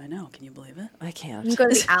 yeah, jeez. I know. Can you believe it? I can't. You can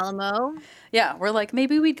go to the Alamo. Yeah, we're like,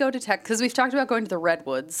 maybe we'd go to Texas, because we've talked about going to the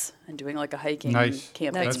Redwoods and doing like a hiking Nice.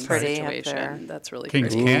 camping That's pretty up situation. there. That's really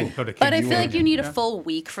Kings pretty. Canyon. Go to But I Kings feel like you Canyon. need a full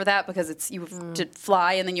week for that, because you have to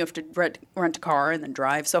fly and then you have to rent a car and then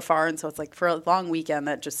drive so far. And so it's like, for a long weekend,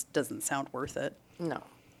 that just doesn't sound worth it, No.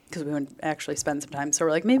 because we wouldn't actually spend some time. So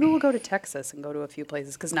we're like, maybe we'll go to Texas and go to a few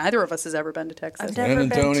places, because neither of us has ever been to Texas. I've San never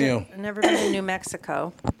Antonio. I've never been to New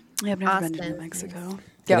Mexico. Yeah, I've never been to Austin. New Mexico. Can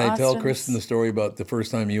Yeah, I tell Austin's- Kristen the story about the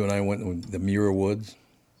first time you and I went to the Muir Woods?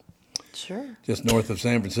 Sure. Just north of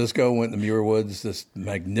San Francisco, went to the Muir Woods, this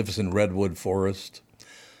magnificent redwood forest.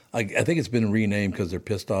 I think it's been renamed because they're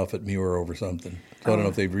pissed off at Muir over something. So I don't know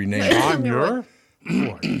if they've renamed it. On Muir? Oh,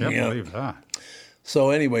 I can't Yeah. believe that. So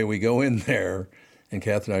anyway, we go in there, and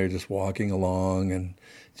Kath and I are just walking along, and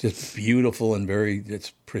it's just beautiful and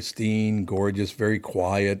it's pristine, gorgeous, very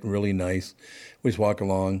quiet, really nice. We just walk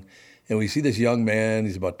along, and we see this young man.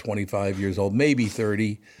 He's about 25 years old, maybe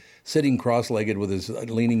 30, sitting cross-legged with his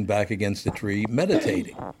leaning back against a tree,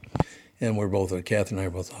 meditating. And we're both, Kath and I are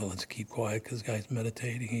both, let's keep quiet because the guy's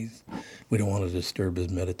meditating. We don't want to disturb his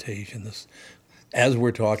meditation. As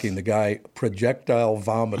we're talking, the guy projectile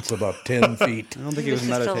vomits about 10 feet. I don't think he was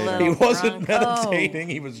Just a meditating. little- He wasn't drunk. meditating.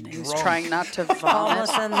 He was He was drunk. trying not to vomit.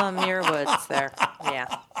 Almost in the Muir Woods there. Yeah.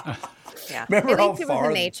 Yeah. Remember At how least it was far?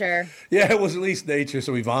 in nature. Yeah, it was at least nature,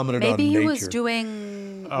 so we vomited Maybe on he nature. was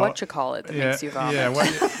doing that makes you vomit. Yeah, well,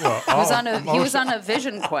 He was on a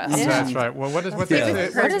vision quest. That's right. Well, what is What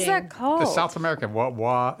is that called? The South American it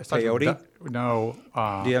starts with Peyote? No.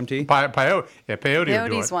 DMT? Peyote. Yeah, peyote would do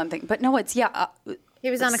Peyote's it. one thing, but no, it's He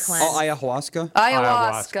was on a cleanse. Oh, ayahuasca?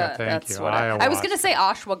 ayahuasca. Thank That's you, what I was going to say.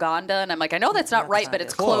 Ashwagandha, and I'm like, I know that's not right, but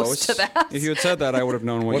it's close to that. If you had said that, I would have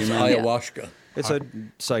known what What's you meant. ayahuasca? It's a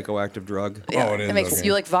psychoactive drug. Yeah, Oh, it is, makes okay.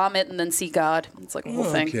 you like vomit and then see God. It's like a whole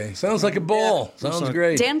thing. Okay, sounds like a ball. Sounds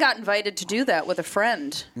great. Dan got invited to do that with a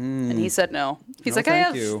friend, and he said no. He's No, like,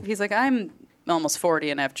 thank you. He's like, I'm almost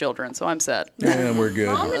 40 and I have children, so I'm set. Yeah, we're good.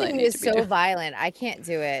 really Vomiting need is to be so doing- violent. I can't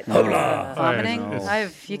do it. Vomiting, know.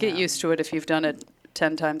 you get used to it if you've done it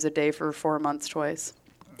 10 times a day for 4 months twice,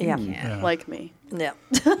 Yeah. like me. Yeah.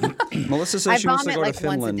 Melissa I says she wants to vomit go like to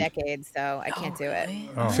Finland. once a decade, so I can't do it.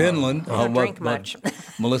 Finland. don't drink much.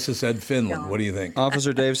 Melissa said Finland. What do you think?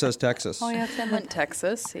 Officer Dave says Texas. Oh yeah, Finland,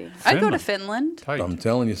 Texas. See, I'd go to Finland. I'm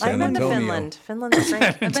telling you, I've San been to Antonio. Finland. Finland's great.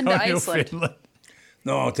 I've been to Iceland.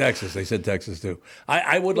 No, Texas. They said Texas too.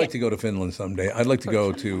 I would like to go to Finland someday. I'd like to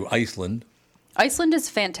go to Iceland. Iceland is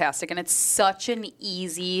fantastic, and it's such an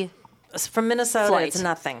easy. From Minnesota, Flight. it's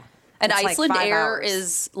nothing. And It's like Iceland 5 air hours.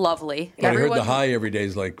 is lovely. I heard the high every day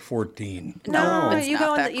is like 14. No, but it's you not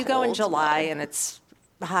go that you go in cold. July and it's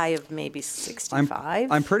a high of maybe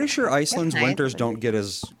 65. I'm pretty sure Iceland's nice. winters don't get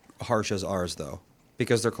as harsh as ours, though,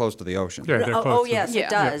 because they're close to the ocean. Yeah, they're Oh, close to yes, the- it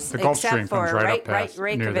does. the Gulf Except Stream for comes right up past near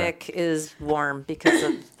there. Reykjavik is warm because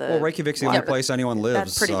of the. Well, Reykjavik's the only place anyone lives.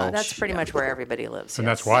 That's pretty so. much. That's pretty much where everybody lives. And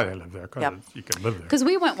that's yes. why they live there, because Yep. you can live there. Because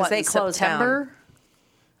we went they in closed September. down.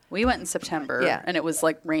 We went in September, Yeah. and it was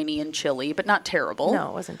like rainy and chilly, but not terrible. No,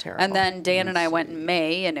 it wasn't terrible. And then Dan and I went in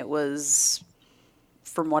May, and it was,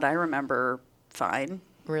 from what I remember, fine.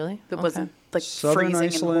 Really? It wasn't like Southern freezing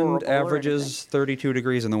and Iceland horrible or averages 32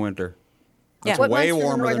 degrees in the winter. Yeah. What way months are the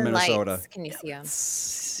warmer than Northern Minnesota. Lights? Can you see them?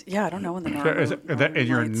 anything. Yeah, I don't know when the So normal. and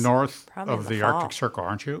you're lights- north Probably of in the the fall. Arctic Circle,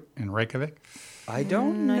 aren't you, in Reykjavik? I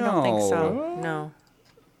don't know. I don't think so. No,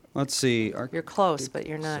 Let's see. you're close, but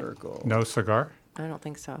you're not. Circle. No cigar? I don't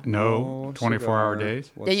think so. No, 24-hour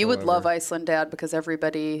days. Yeah, you would love whatsoever. Iceland, Dad, because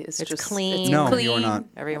everybody is It's just clean. It's No, clean. you're not.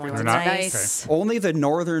 Everyone's You're not? nice. Only the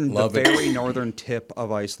Love it. very northern tip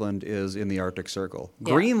of Iceland is in the Arctic Circle.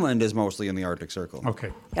 Yeah. Greenland is mostly in the Arctic Circle.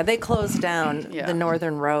 Okay. Yeah, they closed down Yeah. the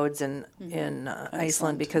northern roads in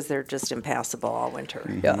Iceland because they're just impassable all winter.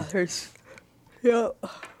 Yeah,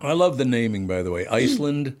 I love the naming, by the way.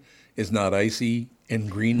 Iceland is not icy, and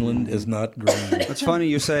Greenland is not green. It's funny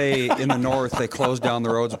you say in the north they close down the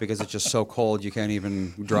roads because it's just so cold you can't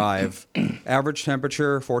even drive. Average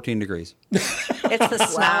temperature 14 degrees. It's the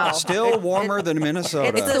snow. Wow. Still warmer than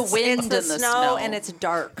Minnesota. It's the wind it's the and the snow, snow. and it's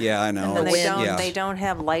dark. Yeah, I know. And It's- they yeah. don't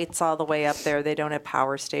have lights all the way up there. They don't have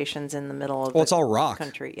power stations in the middle of Well, the it's all rock.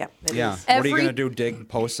 country. Yep, it Yeah. is. What are you Every- going to do? Dig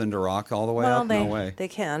posts into rock all the way Well, up? No way. they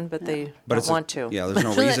can, but they But don't it's want to. Yeah, there's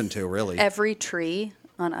no reason to really. Every tree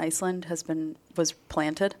on Iceland was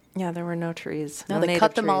planted. Yeah, there were no trees. No, they native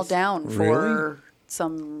cut them all trees. down for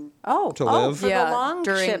some. To live? for Yeah, the long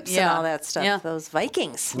during- ships and yeah, all that stuff. yeah. Those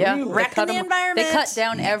Vikings. Yeah, they wrecking cut the 'em- environment. They cut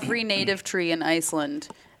down every native tree in Iceland,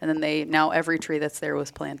 and then now every tree that's there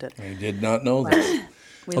was planted. I did not know that.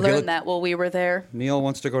 We Okay, learned look- that while we were there. Neil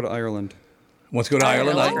wants to go to Ireland. Let's go to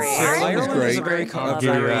Ireland. Ireland's great. Ireland is Ireland is a great. very, I'll give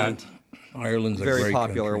you very, that. Ireland's a very great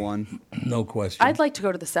popular country. one. No question. I'd like to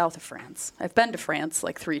go to the south of France. I've been to France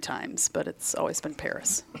like 3 times, but it's always been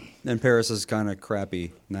Paris. And Paris is kind of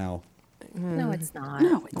crappy now. No, it's not.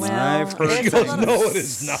 No, it's Well, I've heard- it's She a goes, little- no, it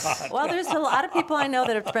is not. Well, there's a lot of people I know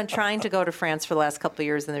that have been trying to go to France for the last couple of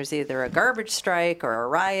years, and there's either a garbage strike or a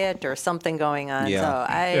riot or something going on. Yeah.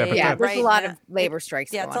 So Yeah, but Yeah, that's- there's right a lot now- of labor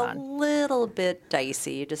strikes Yeah, going it's a on. little bit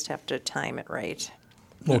dicey. You just have to time it right.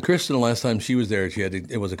 Well, Kristen, the last time she was there,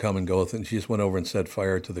 it was a come and go thing. She just went over and set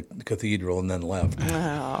fire to the cathedral and then left. Is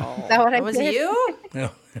that what I Was did? it you? Yeah,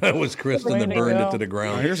 that was Kristen that burned it to the Now,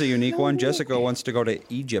 ground. here's a unique one. Jessica wants to go to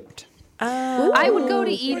Egypt. I would go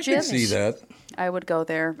to I Egypt. can see that. I would go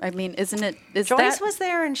there. I mean, isn't it? Is Joyce that? was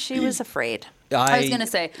there, and she was afraid. I was gonna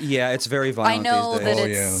say. Yeah, it's very I violent know these that days.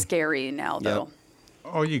 it's yeah. scary now, though.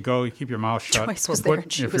 Oh, you go, you keep your mouth shut. Joyce was there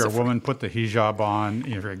and she if was you're a afraid. woman, put the hijab on.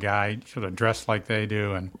 If you're a guy, sort of dress like they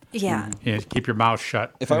do, and Yeah. keep your mouth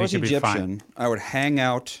shut. If and I you was should be fine. Egyptian, I would hang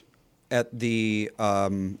out at the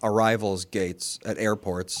arrivals gates at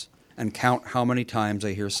airports and count how many times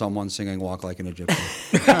I hear someone singing "Walk Like an Egyptian."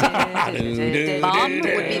 Mom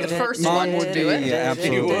would be the first Mom one would to be, do it. yeah,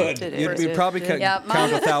 absolutely. You'd probably Yeah, count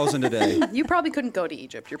Mom- 1,000 a day. You probably couldn't go to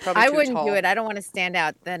Egypt. You're probably I too wouldn't tall. do it. I don't want to stand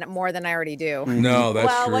out more than I already do. No, that's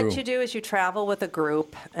Well, true. what you do is you travel with a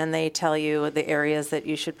group, and they tell you the areas that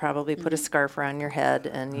you should probably put a scarf around your head,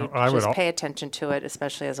 and you I would just al- pay attention to it,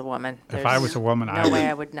 especially as a woman. If I was a woman, no I way would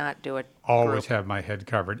I would not do it. always have my head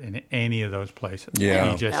covered in any of those places.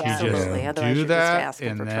 Yeah. you just Absolutely. Otherwise do you're just that, asking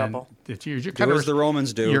and for then trouble. you're Do as the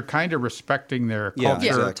Romans do. You're kind of respecting their Yeah, culture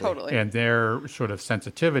exactly. Totally. and their sort of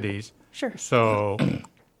sensitivities. Sure. So,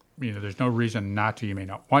 there's no reason not to. You may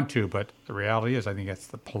not want to, but the reality is, I think that's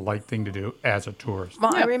the polite thing to do as a tourist.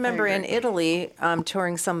 Well, I remember in Italy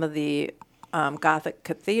touring some of the Gothic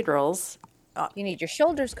cathedrals. You need your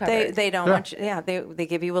shoulders covered. They don't want you. Yeah, they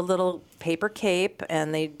give you a little paper cape,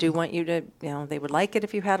 and they do want you to. They would like it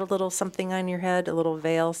if you had a little something on your head, a little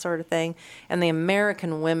veil sort of thing. And the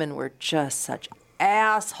American women were just such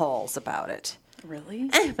assholes about it. Really?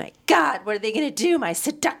 Oh my God, what are they going to do? My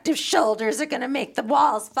seductive shoulders are going to make the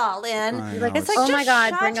walls fall in. know, It's like, oh my just God,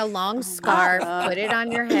 shut bring a long scarf, put it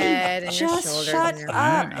on your head and your Just shoulders. shut and your...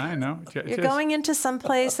 up. I know. You're going into some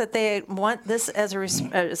place that they want this as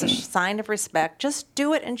a sign of respect. Just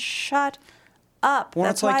do it and shut up. Well,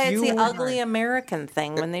 That's it's like why it's the you- ugly American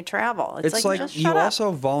thing when they travel. It's like just you shut up. also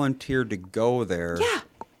volunteered to go there. Yeah.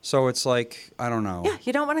 So it's like, I don't know. Yeah,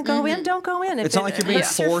 you don't want to go in, don't go in. If It's not like you're being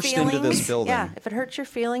hurts your forced into this feelings- building. Yeah, if it hurts your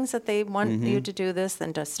feelings that they want you to do this,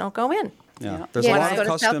 then just don't go in. Yeah. There's a Yeah, lot just of go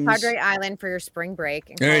to South customs. Padre Island for your spring break.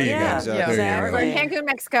 And There call you it go. Yeah, Exactly. There you Or go. in Cancun,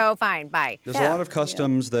 Mexico. Fine, bye. There's Yeah. a lot of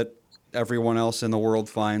customs that everyone else in the world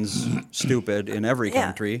finds stupid in every Yeah,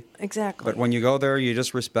 country. exactly. But when you go there, you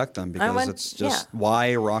just respect them because went- it's just yeah.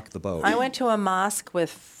 why rock the boat. I went to a mosque with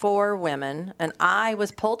 4 women, and I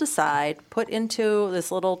was pulled aside, put into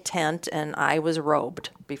this little tent, and I was robed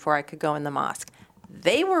before I could go in the mosque.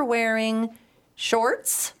 They were wearing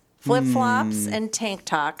shorts, flip-flops, and tank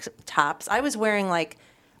tops. I was wearing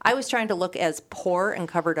I was trying to look as poor and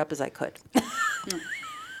covered up as I could.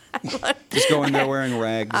 Just going there wearing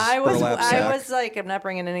rags, burlap I sack. was like, I'm not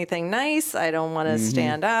bringing anything nice. I don't want to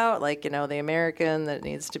stand out like, the American that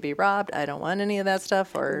needs to be robbed. I don't want any of that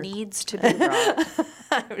stuff. Or Needs to be robbed.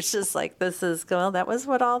 I was just like, that was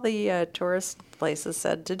what all the tourist places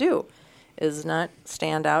said to do, is not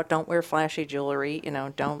stand out. Don't wear flashy jewelry.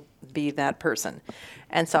 Don't be that person.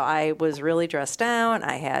 And so I was really dressed down.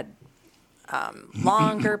 I had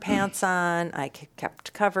longer pants on. I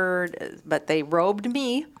kept covered, but they robed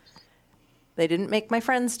me. They didn't make my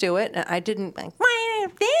friends do it. And I didn't like, why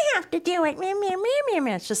do they have to do it?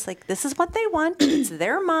 It's just like, this is what they want. It's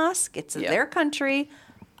their mosque. It's their country.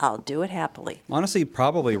 I'll do it happily. Honestly,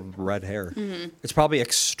 probably red hair. It's probably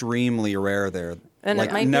extremely rare there. And like,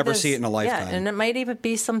 it might never be see it in a lifetime. Yeah, and it might even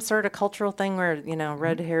be some sort of cultural thing where,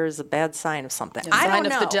 red hair is a bad sign of something. I Sign don't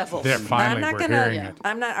of know. the devil. There, finally, I'm not we're gonna. hearing it.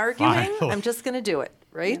 I'm not arguing. Finally. I'm just gonna do it.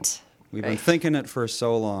 Right? We've been thinking it for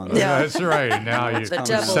so long. Yeah, that's right. Now you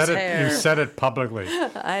devil's said it. hair. You said it publicly.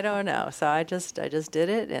 I don't know. So I just did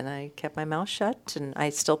it, and I kept my mouth shut. And I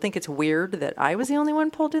still think it's weird that I was the only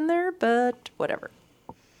one pulled in there, but whatever.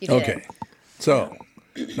 You did. Okay. So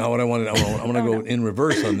now what I want to go in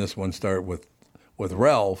reverse on this one. Start with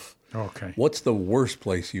Ralph. Okay. What's the worst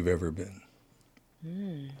place you've ever been?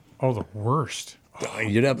 Oh, the worst.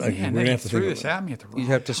 You'd have, we're Man, gonna you have to threw think this about at me at the wrong You'd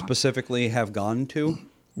have to time. specifically have gone to.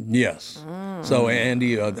 Yes. So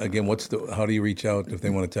Andy, again, how do you reach out if they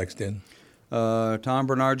want to text in?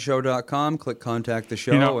 TomBernardShow.com. Click contact the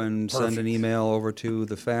show and send an perfect. email over to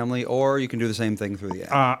the family, or you can do the same thing through the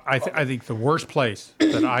app. I think the worst place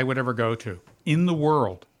that I would ever go to in the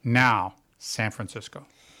world now, San Francisco.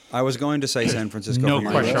 I was going to say San Francisco. No for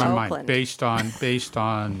your question list. on mine. Oakland. Based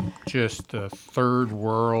on just the third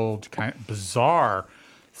world kind of bizarre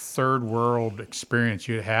third world experience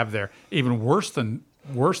you have there. Even worse than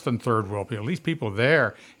third world people. At least people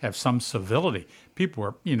there have some civility. People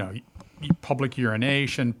are public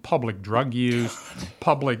urination, public drug use,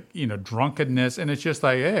 public drunkenness, and it's just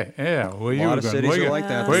like, hey, yeah, what lot of cities are like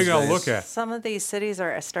that What are you these gonna days. look at? Some of these cities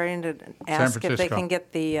are starting to ask if they Francisco. can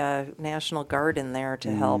get the National Guard in there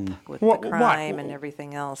to help with What- the what? crime and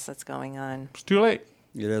everything else that's going on. It's too late.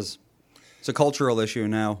 It is. It's a cultural issue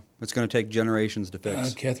now. It's going to take generations to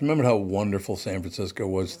fix. Kath, remember how wonderful San Francisco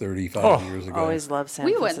was 35 years ago? Always loved San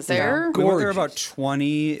We Francisco. went there. We went there Gorgeous.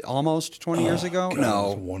 about almost 20 years ago. God, No,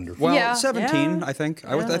 it was wonderful. Well, Yeah. 17, Yeah. I think.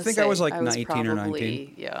 Yeah, I think I was like I was 19 or 19.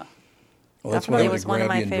 probably, yeah. Well, that's Definitely why was the one of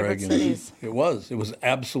my Grab You and favorite Drag You. cities. It was. It was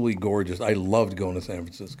absolutely gorgeous. I loved going to San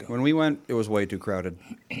Francisco. When we went, it was way too crowded.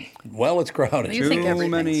 Well, it's crowded. You think Too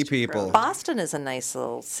everything's many too people. Boston is a nice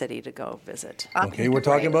little city to go visit. Okay, we're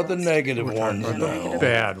talking about the negative ones now.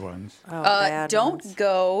 Bad ones. Oh, bad Don't ones.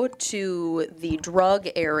 go to the drug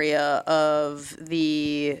area of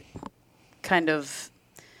the kind of.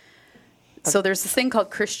 So there's this thing called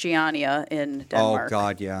Christiania in Denmark. Oh,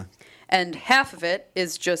 God, yeah. And half of it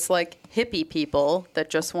is just like hippie people that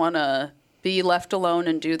just want to be left alone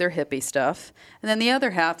and do their hippie stuff. And then the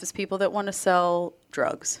other half is people that want to sell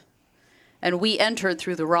drugs. And we entered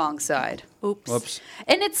through the wrong side. Oops. Whoops.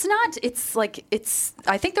 And it's not,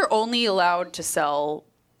 I think they're only allowed to sell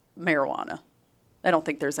marijuana. I don't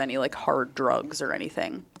think there's any like hard drugs or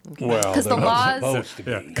anything. Well, 'Cause the they're not laws- supposed to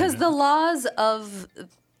be. Yeah. Because the laws of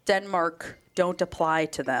Denmark don't apply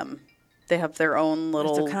to them. They have their own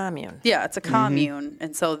little. It's a commune. Yeah, it's a commune,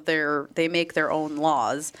 and so they make their own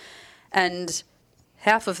laws, and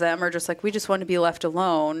half of them are just like, we just want to be left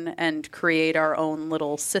alone and create our own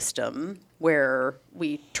little system where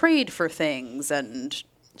we trade for things and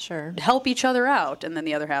Sure. help each other out, and then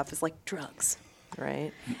the other half is like drugs,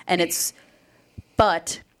 Right. and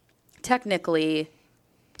but technically,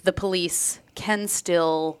 the police can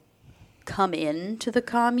still come into the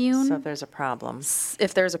commune So if there's a problem.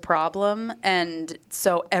 if there's a problem, and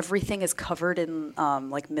so everything is covered in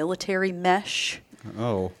like military mesh.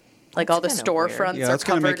 Oh. Like all the That's kinda weird. storefronts Yeah, are that's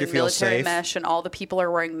gonna covered make you in feel military safe. mesh, and all the people are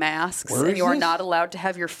wearing masks, Where and is you are this? not allowed to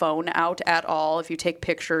have your phone out at all. If you take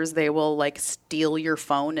pictures, they will like steal your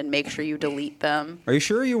phone and make sure you delete them. Are you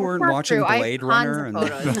sure you weren't Not watching true. I have Blade tons Runner of and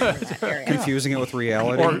photos from that area. confusing it with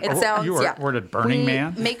reality? It sounds you were, yeah. were at Burning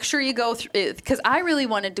Man? Make sure you go through because I really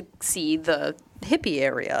wanted to see the hippie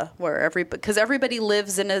area where because everybody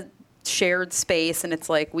lives in a shared space, and it's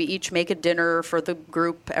like we each make a dinner for the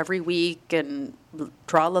group every week and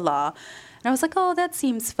tra la la. And I was like, oh, that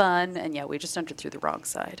seems fun. And yeah, we just entered through the wrong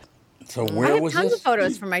side. So I where have was tons this? of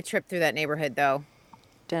photos from my trip through that neighborhood, though.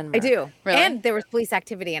 Denmark. I do. Really? And there was police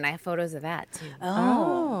activity, and I have photos of that, too.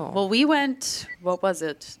 Oh. Well, we went, what was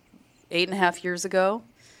it, 8.5 years ago?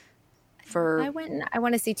 I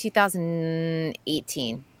want to say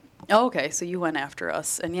 2018. Oh, okay, so you went after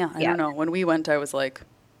us. And yeah, I Yeah. don't know. When we went, I was like,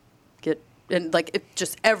 and like it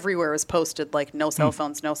just everywhere was posted like no cell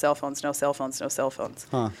phones, no cell phones, no cell phones, no cell phones.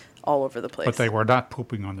 All over the place. But they were not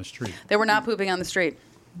pooping on the street. They were not pooping on the street.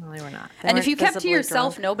 No, they were not. And if weren't you kept to visibly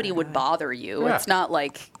yourself, drunk? nobody would bother you. Yeah. It's not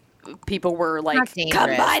like people were like, Not come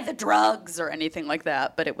dangerous. buy the drugs or anything like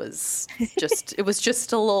that. But it was just a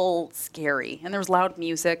little scary. And there was loud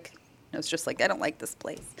music. It was just like, I don't like this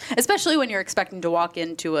place. Especially when you're expecting to walk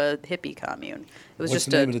into a hippie commune. It was What's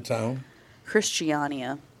just the name of the town?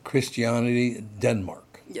 Christiania. Christianity,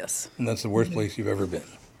 Denmark. Yes. And that's the worst place you've ever been.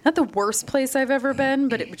 Not the worst place I've ever been,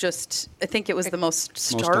 but it just, I think it was the most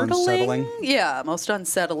startling. unsettling? Yeah, most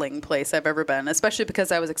unsettling place I've ever been, especially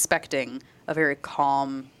because I was expecting a very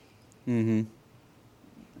calm,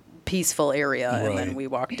 peaceful area. And then Right. we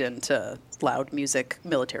walked into loud music,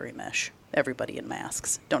 military mesh, everybody in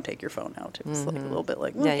masks. Don't take your phone out. It was like a little bit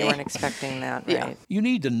like, Yeah, you okay. weren't expecting that, right? Yeah. You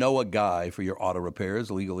need to know a guy for your auto repairs,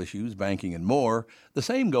 legal issues, banking, and more. The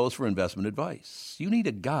same goes for investment advice. You need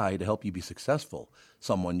a guy to help you be successful,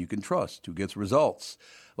 someone you can trust who gets results.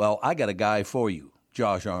 Well, I got a guy for you,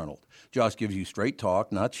 Josh Arnold. Josh gives you straight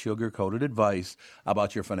talk, not sugar-coated advice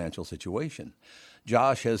about your financial situation.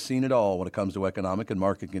 Josh has seen it all when it comes to economic and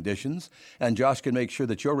market conditions, and Josh can make sure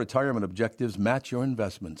that your retirement objectives match your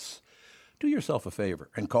investments. Do yourself a favor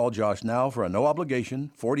and call Josh now for a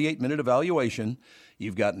no-obligation, 48-minute evaluation.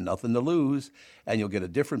 You've got nothing to lose, and you'll get a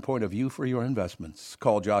different point of view for your investments.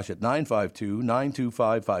 Call Josh at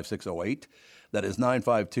 952-925-5608. That is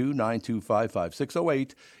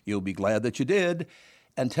 952-925-5608. You'll be glad that you did.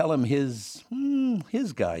 And tell him his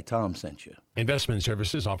guy, Tom, sent you. Investment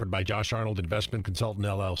services offered by Josh Arnold Investment Consultant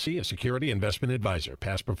LLC, a security investment advisor.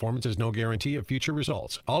 Past performance is no guarantee of future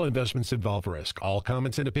results. All investments involve risk. All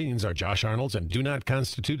comments and opinions are Josh Arnold's and do not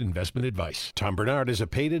constitute investment advice. Tom Bernard is a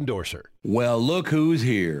paid endorser. Well, look who's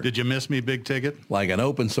here. Did you miss me, Big Ticket? Like an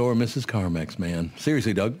open sore Mrs. Carmex, man.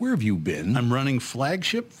 Seriously, Doug, where have you been? I'm running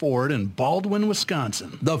Flagship Ford in Baldwin,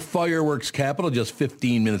 Wisconsin. The fireworks capital, just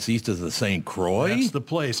 15 minutes east of the St. Croix. That's the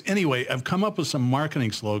place. Anyway, I've come up with some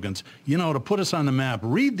marketing slogans, to put us on the map.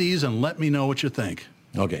 Read these and let me know what you think.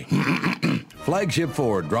 Okay. Flagship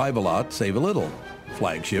Ford, drive a lot, save a little.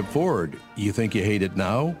 Flagship Ford, you think you hate it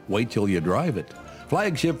now? Wait till you drive it.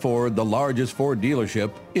 Flagship Ford, the largest Ford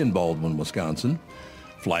dealership in Baldwin, Wisconsin.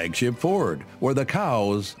 Flagship Ford, where the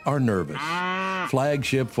cows are nervous.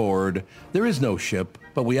 Flagship Ford, there is no ship,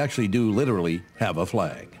 but we actually do literally have a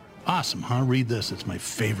flag. Awesome, huh? Read this. It's my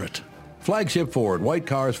favorite. Flagship Ford, white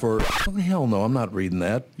cars for... Oh, hell no, I'm not reading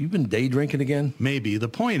that. You've been day drinking again? Maybe. The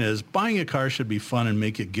point is, buying a car should be fun and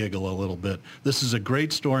make you giggle a little bit. This is a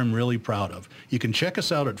great store I'm really proud of. You can check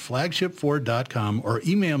us out at flagshipford.com or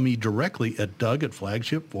email me directly at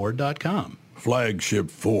doug@flagshipford.com.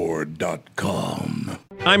 Flagshipford.com.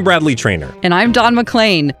 I'm Bradley Trainer. And I'm Don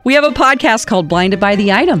McClain. We have a podcast called Blinded by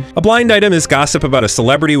the Item. A blind item is gossip about a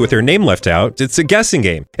celebrity with their name left out. It's a guessing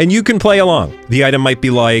game, and you can play along. The item might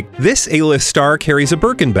be like, this A-list star carries a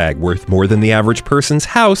Birkin bag worth more than the average person's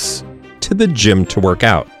house to the gym to work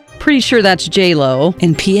out. Pretty sure that's J-Lo.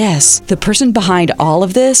 And P.S. the person behind all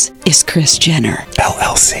of this is Kris Jenner,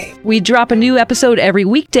 LLC. We drop a new episode every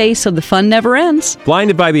weekday so the fun never ends.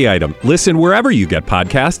 Blinded by the Item. Listen wherever you get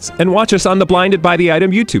podcasts and watch us on the Blinded by the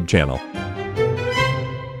Item YouTube channel.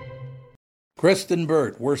 Kristen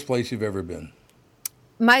Burt, worst place you've ever been?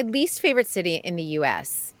 My least favorite city in the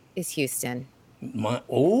U.S. is Houston.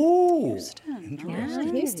 Houston. Yeah,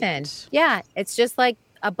 Houston. Yeah, it's just like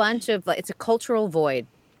a bunch of, it's a cultural void.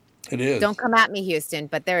 It is. Don't come at me, Houston,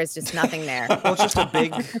 but there is just nothing there. Well, it's just a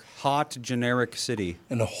big, hot, generic city.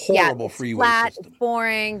 And a horrible it's freeway flat, system. It's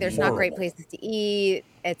boring. There's not great places to eat.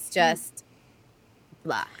 It's just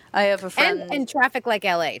blah. I have a friend. And traffic like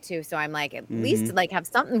LA, too. So I'm like, at least like have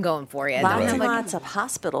something going for you. Lots and Like, lots of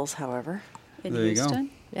hospitals, however. In There you go.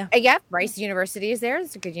 Houston. Yeah. yeah, Rice University is there.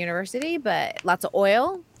 It's a good university, but lots of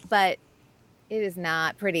oil. But it is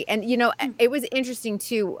not pretty. And, it was interesting,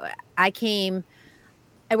 too. I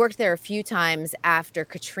worked there a few times after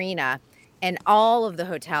Katrina, and all of the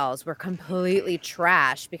hotels were completely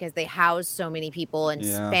trashed because they housed so many people and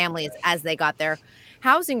families as they got their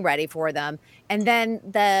housing ready for them. And then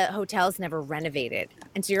the hotels never renovated.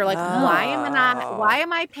 And so you're like, why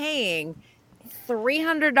am I paying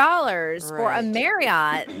 $300 for a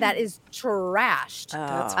Marriott that is trashed?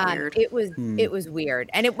 That's weird. It was weird.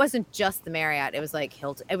 And it wasn't just the Marriott. It was like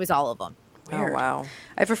Hilton. It was all of them. Oh, wow.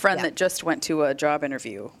 I have a friend that just went to a job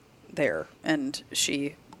interview there, and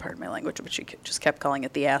she, pardon my language, but she just kept calling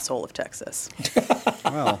it the asshole of Texas.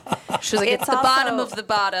 Well, She was like, it's the bottom of the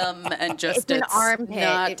bottom, and just It's an armpit.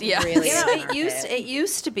 Not, It really is an It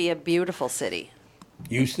used to be a beautiful city.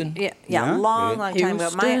 Houston? Yeah, Yeah? long time ago.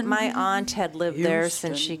 Houston. My aunt had lived there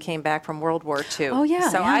since she came back from World War II. Oh, yeah,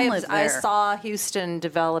 So Ann I lived I there. saw Houston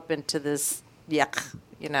develop into this yuck,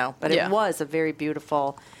 but Yeah. it was a very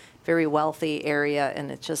beautiful, very wealthy area,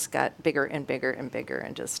 and it just got bigger and bigger and bigger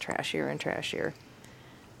and just trashier and trashier.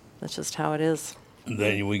 That's just how it is. And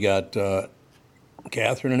then we got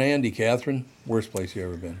Catherine and Andy. Catherine, worst place you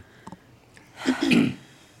ever been?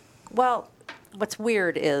 Well, what's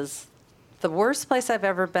weird is the worst place I've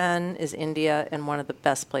ever been is India, and one of the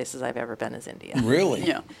best places I've ever been is India. Really?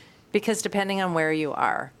 Yeah. Because depending on where you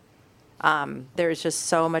are, there's just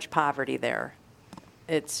so much poverty there.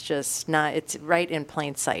 It's just not, it's right in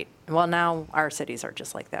plain sight. Well, now our cities are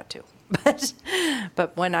just like that too.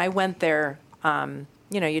 But when I went there,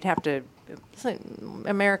 you'd have to,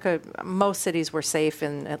 America, most cities were safe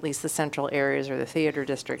in at least the central areas or the theater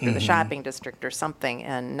district or the shopping district or something.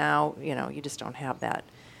 And now, you just don't have that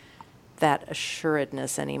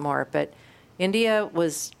assuredness anymore. But India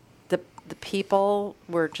was, the people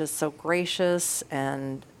were just so gracious,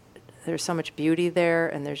 and there's so much beauty there,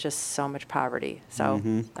 and there's just so much poverty. So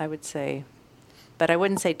I would say, but I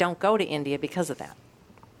wouldn't say don't go to India because of that.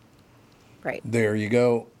 Right. There you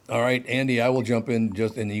go. All right, Andy, I will jump in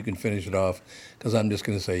and you can finish it off, because I'm just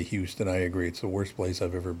going to say Houston. I agree. It's the worst place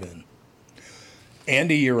I've ever been.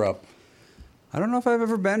 Andy, you're up. I don't know if I've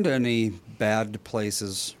ever been to any bad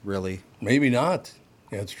places, really. Maybe not.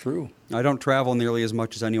 That's true. I don't travel nearly as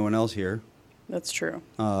much as anyone else here. That's true.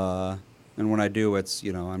 And when I do, it's,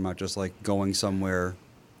 I'm not just like going somewhere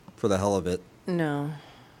for the hell of it. No.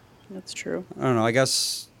 That's true. I don't know. I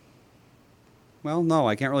guess, well, no,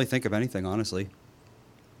 I can't really think of anything, honestly.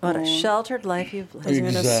 What a sheltered life you've lived. I was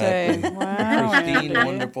going to say, wow. Pristine,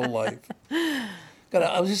 wonderful life. God,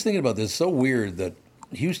 I was just thinking about this. It's so weird that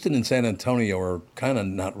Houston and San Antonio are kind of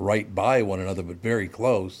not right by one another, but very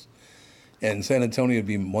close. And San Antonio would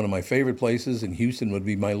be one of my favorite places, and Houston would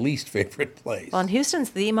be my least favorite place. Well, and Houston's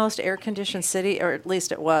the most air-conditioned city, or at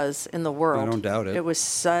least it was, in the world. I don't doubt it. It was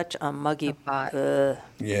such a muggy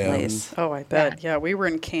place. Oh, I bet. Yeah, we were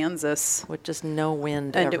in Kansas. With just no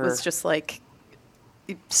wind And ever. it was just like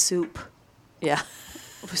soup. Yeah.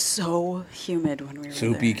 It was so humid when we were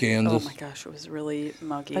Soupy there. Kansas. Oh my gosh, it was really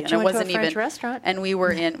muggy. But and you it went to wasn't a French even restaurant. And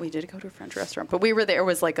we did go to a French restaurant, but we were there. It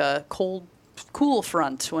was like a cool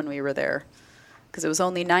front when we were there, because it was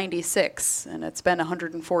only 96 and it's been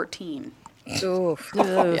 114. Oof.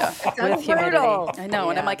 Yeah. With humidity. I know,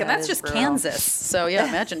 and I'm like, and that that's is just brutal. Kansas. So yeah,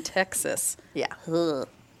 imagine Texas. Yeah.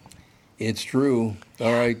 It's true.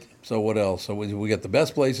 All right. So what else? So we got the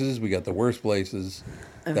best places. We got the worst places.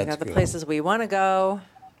 And we That's got the good. places we want to go.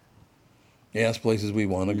 Yes, places we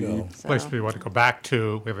want to go. So. Place we want to go back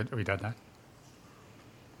to. Have we done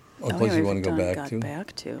that? Places we want to go back to.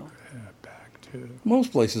 Back to. Back to.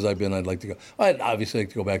 Most places I've been, I'd like to go. I'd obviously like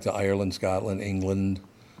to go back to Ireland, Scotland, England,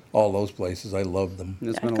 all those places. I love them.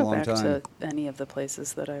 It's I'd been a go long back time. to any of the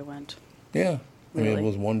places that I went. Yeah. I mean, it Really?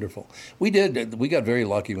 was wonderful. We got very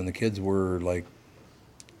lucky when the kids were like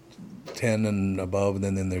 10 and above, and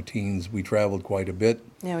then in their teens. We traveled quite a bit.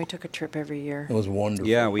 Yeah, we took a trip every year. It was wonderful.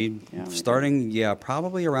 Yeah,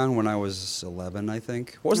 probably around when I was 11, I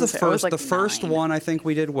think. What was the I was gonna first? say, I The was like first 9. one I think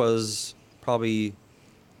we did was probably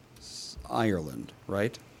Ireland,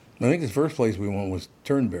 right? I think the first place we went was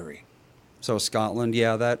Turnberry. So Scotland,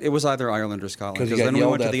 yeah, it was either Ireland or Scotland. 'Cause you Because got then we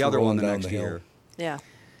yelled went to at the for other one rolling the down next the hill. year. Yeah.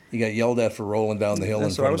 You got yelled at for rolling down the hill in Yeah,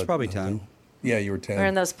 so front I was of probably 10. Yeah, you were 10. We were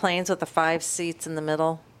in those planes with the 5 seats in the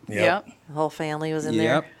middle. Yep. The whole family was in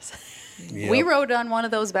Yep. Yep. We rode on one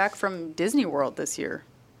of those back from Disney World this year.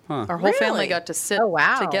 Huh. Our whole family Really? got to sit Oh,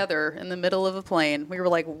 wow. together in the middle of a plane. We were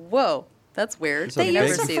like, whoa, that's weird. It's a They big-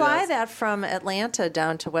 used to see fly those. that from Atlanta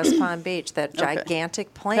down to West Palm Beach, that Okay.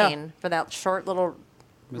 gigantic plane for that short little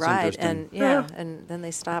That's ride. interesting. And and then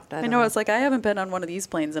they stopped. I know, it's like, I haven't been on one of these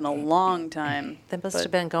planes in a long time. They must but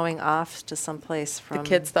have been going off to some place The from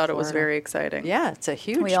kids thought it was Florida. very exciting. Yeah, it's a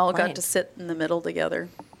huge We all plane. got to sit in the middle together.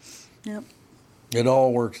 Yep. It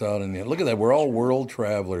all works out in the end. Look at that. We're all world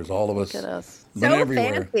travelers, all of us. Look at us. Been So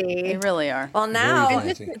everywhere. fancy. They really are. Well, now,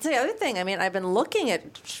 fancy. it's the other thing. I mean, I've been looking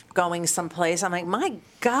at going someplace. I'm like, my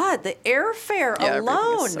God, the airfare Yeah, everything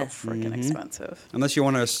alone. is so freaking expensive. Unless you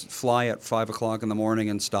want to fly at 5 o'clock in the morning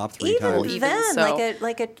and stop 3 Even times. Even then,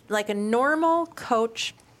 so. like a normal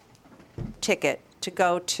coach ticket to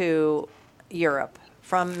go to Europe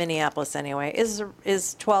from Minneapolis anyway is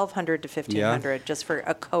 $1,200 to $1,500 just for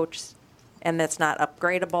a coach, and that's not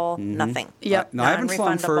upgradable. Nothing. Yep. No, I haven't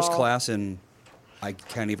flown first Non-refundable. class in, I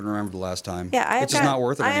can't even remember the last time. Yeah, it's just not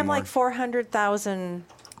worth it I anymore. have like 400,000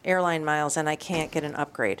 airline miles, and I can't get an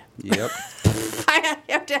upgrade. Yep. I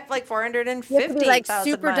have to have like You have to 450,000 be like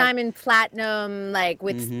super miles. diamond platinum, like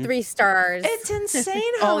with 3 stars. It's insane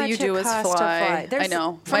how All much you do it is costs fly. to fly. I There's,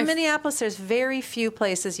 know. From My- Minneapolis, there's very few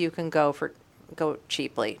places you can go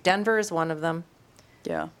cheaply. Denver is one of them.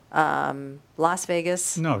 Yeah. Las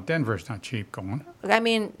Vegas. No, Denver's not cheap going. I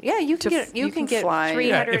mean, yeah, you can get fly.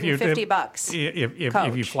 $350.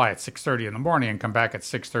 If you fly at 6:30 in the morning and come back at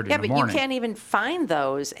 6:30 Yeah, in the but morning. you can't even find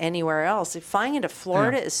those anywhere else. Flying into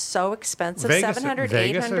Florida is so expensive. Vegas, $700,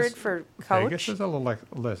 Vegas $800 is- for coach. Vegas is a little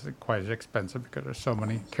less quite as expensive because there's so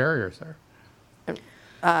many carriers there.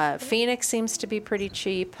 Phoenix seems to be pretty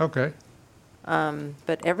cheap, Okay.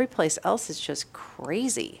 but every place else is just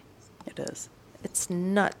crazy. It is. It's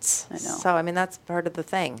nuts. I know. So, I mean, that's part of the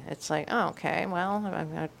thing. It's like, oh, okay, well,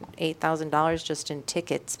 I've got $8,000 just in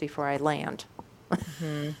tickets before I land.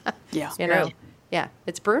 Yeah. You know, yeah,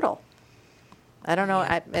 it's brutal. I don't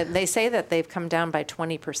know. They say that they've come down by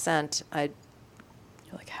 20%.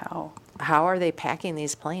 You're like, how? How are they packing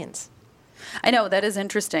these planes? I know, that is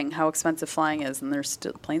interesting how expensive flying is, and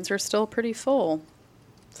planes are still pretty full.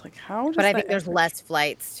 It's like, how does But I that think there's ever- less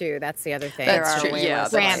flights too. That's the other thing. That's There are true. way Yeah,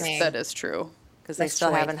 less flights. that is true. Because they That's still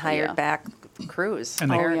true. haven't hired Yeah. back crews, And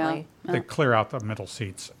they- apparently. They clear out the middle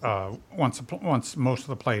seats. Once most of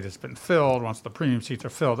the plate has been filled, once the premium seats are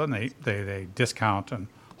filled, then they discount and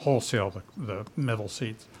wholesale the middle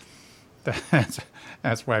seats.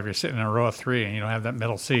 That's why if you're sitting in a row of 3 and you don't have that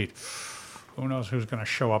middle seat, who knows who's going to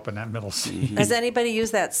show up in that middle seat? Has anybody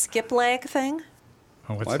used that skip lag thing?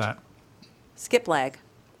 Oh, what's What? that? Skip lag.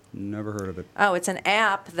 Never heard of it. Oh, it's an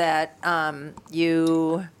app that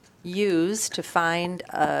you use to find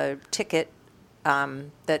a ticket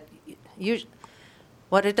that you.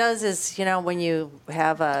 What it does is, you know, when you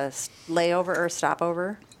have a layover or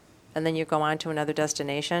stopover, and then you go on to another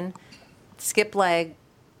destination, skip lag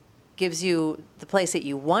gives you the place that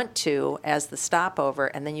you want to as the stopover,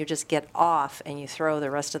 and then you just get off and you throw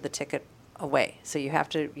the rest of the ticket away. So you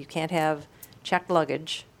can't have checked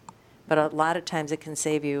luggage, but a lot of times it can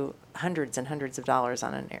save you hundreds and hundreds of dollars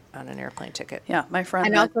on an airplane ticket. Yeah, my friend.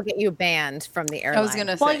 And also get you banned from the airline. I was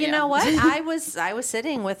gonna say. Well, you yeah. know what? I was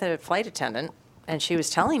sitting with a flight attendant, and she was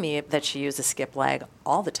telling me that she uses skip lag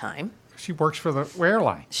all the time. She works for the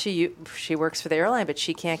airline. She works for the airline, but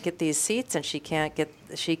she can't get these seats, and she can't get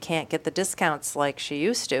the discounts like she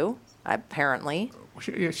used to. Apparently,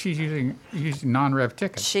 She's using non-rev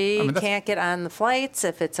tickets. she can't get on the flights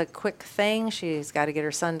if it's a quick thing. She's got to get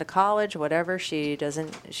her son to college, whatever. She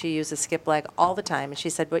doesn't. She uses skip lag all the time, and she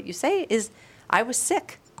said, "What you say is, I was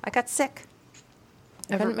sick. I got sick.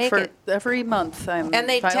 I couldn't make it." Every month, I'm And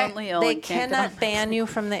violently ill. they and can't get cannot on. ban you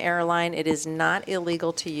from the airline. It is not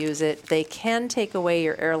illegal to use it. They can take away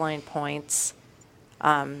your airline points,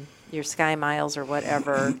 your Sky Miles or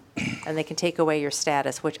whatever, and they can take away your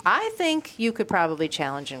status, which I think you could probably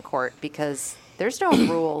challenge in court because there's no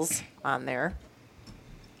rules on there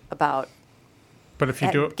about But if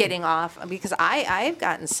you do it, getting off. Because I've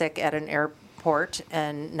gotten sick at an airport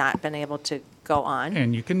and not been able to go on.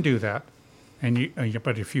 and you can do that,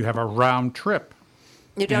 but if you have a round trip,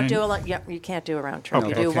 You don't and- do a lot. You can't do a round trip. Okay.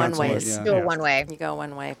 You do one Cancel it, ways. yeah. Do it one way. You go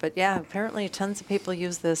one way. But yeah, apparently tons of people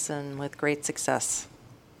use this and with great success.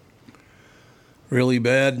 Really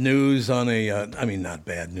bad news on not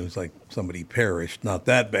bad news like somebody perished, not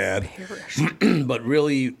that bad. But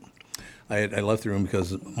really, I left the room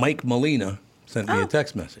because Mike Molina sent me a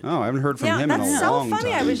text message. Oh, I haven't heard from Yeah, him in that's a so long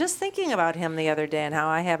funny. time. I was just thinking about him the other day and how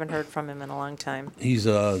I haven't heard from him in a long time. He's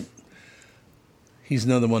another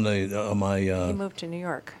one of my. He moved to New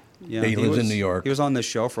York. Yeah, he lives in New York. He was on this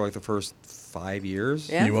show for like the first 5 years.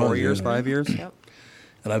 Yeah. He 4 was, years, yeah. 5 years. Yep.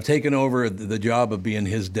 And I've taken over the job of being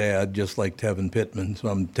his dad, just like Tevin Pittman. So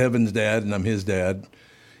I'm Tevin's dad, and I'm his dad.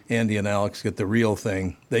 Andy and Alex get the real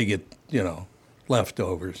thing. They get,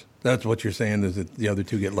 leftovers. That's what you're saying, is that the other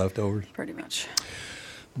two get leftovers? Pretty much.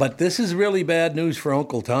 But this is really bad news for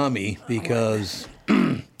Uncle Tommy because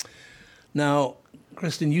now,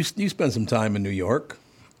 Kristen, you spent some time in New York,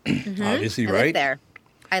 obviously, I right? lived there.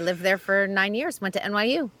 I lived there for 9 years. Went to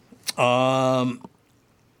NYU.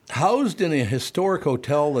 Housed in a historic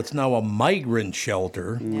hotel that's now a migrant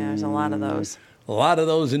shelter. Yeah, there's a lot of those. A lot of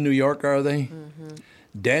those in New York, are they? Mm-hmm.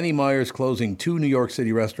 Danny Meyer's closing 2 New York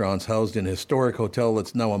City restaurants housed in a historic hotel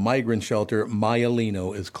that's now a migrant shelter.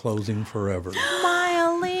 Myalino is closing forever.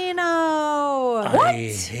 Myalino! I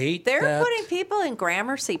hate They're that. putting people in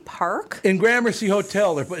Gramercy Park? In Gramercy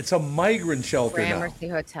Hotel, it's a migrant shelter now. Gramercy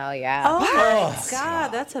Hotel, yeah. Oh, my God.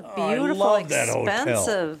 That's a I beautiful, love that hotel.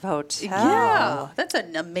 expensive hotel. Yeah, that's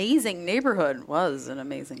an amazing neighborhood. Was an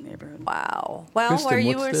amazing neighborhood. Wow. Well, Kristen, where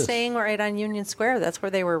you what's were this? staying right on Union Square, that's where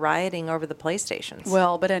they were rioting over the PlayStations.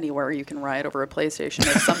 Well, but anywhere you can riot over a PlayStation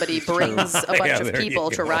if somebody brings a bunch Yeah, of there you people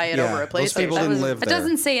to go. riot Yeah, over a those PlayStation. people didn't live It there.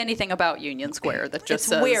 doesn't say anything about Union Square. That just it's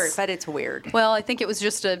says weird, but it's weird. Well, I think it was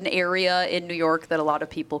just an area in New York that a lot of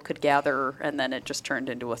people could gather, and then it just turned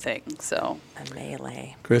into a thing. So A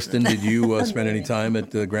melee. Kristen, did you spend any time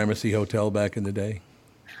at the Gramercy Hotel back in the day?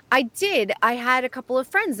 I did. I had a couple of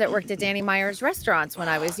friends that worked at Danny Meyer's restaurants when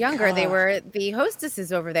I was younger. They were the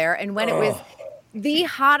hostesses over there. And when it was the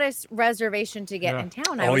hottest reservation to get in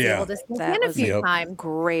town, I was able to sneak in a few times.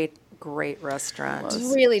 Great restaurant.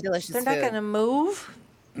 Really delicious They're food. not going to move.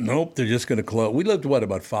 Nope, they're just going to close. We lived,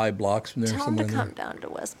 about 5 blocks from there? Tell them to somewhere come down to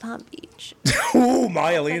West Palm Beach. Ooh,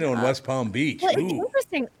 Myalino in West Palm Beach. Well, it's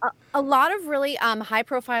interesting. A lot of really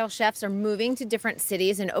high-profile chefs are moving to different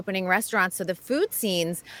cities and opening restaurants. So the food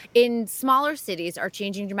scenes in smaller cities are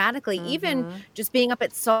changing dramatically. Even just being up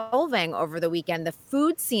at Solvang over the weekend, the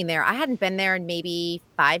food scene there, I hadn't been there in maybe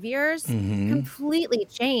 5 years, completely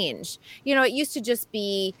changed. You know, it used to just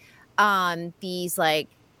be these like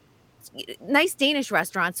nice Danish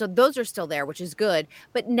restaurants. So those are still there, which is good.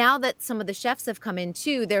 But now that some of the chefs have come in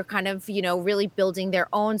too, they're kind of, really building their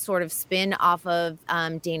own sort of spin off of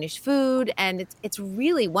Danish food. And it's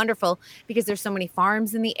really wonderful because there's so many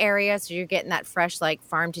farms in the area. So you're getting that fresh, like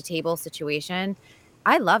farm to table situation.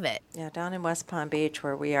 I love it. Yeah, down in West Palm Beach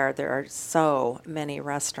where we are, there are so many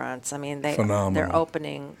restaurants. I mean, Phenomenal. They're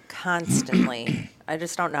opening constantly. I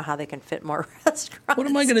just don't know how they can fit more restaurants. What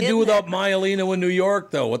am I going to do without Myalino in New York,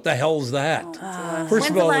 though? What the hell's that? When's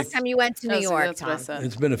the last time you went to New York, Tom?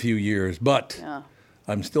 It's been a few years, but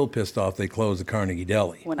I'm still pissed off they closed the Carnegie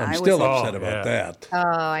Deli. When I'm I still was- upset about that. Oh,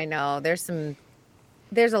 I know.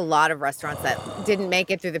 There's a lot of restaurants that didn't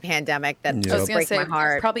make it through the pandemic that I was just going to break say, my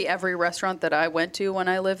heart. probably every restaurant that I went to when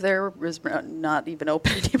I lived there was not even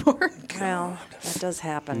open anymore. Well, that does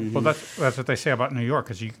happen. Well, that's what they say about New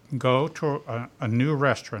York, is you can go to a new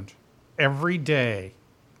restaurant every day,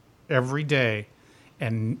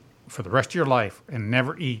 and for the rest of your life, and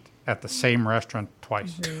never eat at the same restaurant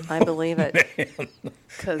twice. I believe it.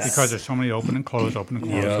 Because there's so many open and close.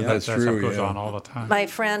 Yeah, that's That true, stuff goes yeah. on all the time. My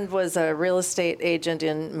friend was a real estate agent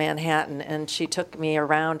in Manhattan, and she took me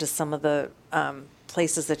around to some of the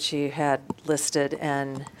places that she had listed,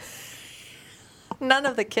 and none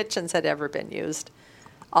of the kitchens had ever been used.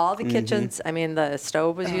 All the kitchens, I mean, the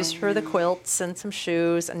stove was used for the quilts and some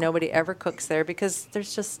shoes, and nobody ever cooks there because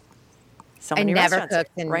there's just so many never restaurants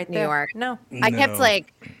cooked in right New there. York. No. I kept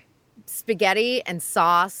like spaghetti and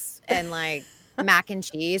sauce and like mac and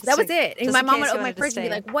cheese. That was it. And Just my in mom case would you open my wanted to fridge and be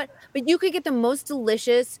stay. like, "What?" But you could get the most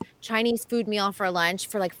delicious Chinese food meal for lunch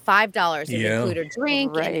for like $5. It Yeah. included a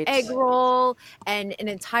drink, Right. an egg roll, and an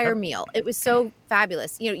entire meal. It was so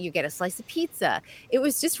fabulous. You get a slice of pizza. It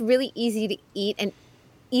was just really easy to eat and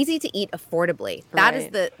easy to eat affordably. That is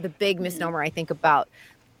Right. the big misnomer I think about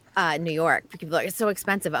New York. People are like, it's so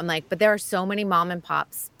expensive. I'm like, but there are so many mom and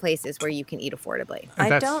pops places where you can eat affordably.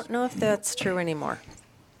 I don't know if that's true anymore.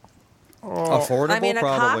 Affordable? I mean, a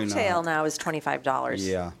Probably cocktail not. now is $25.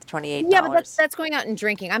 Yeah. $28. Yeah, but that's going out and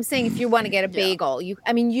drinking. I'm saying if you want to get a bagel, you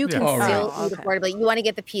can Yeah. still Oh, right. eat affordably. You want to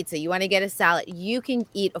get the pizza, you want to get a salad, you can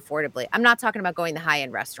eat affordably. I'm not talking about going to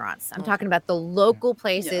high-end restaurants. I'm talking about the local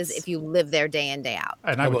places Yes. if you live there day in, day out.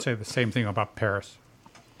 And I would say the same thing about Paris.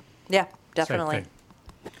 Yeah, Same definitely. thing.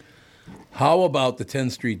 How about the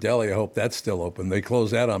 10th Street Deli? I hope that's still open. They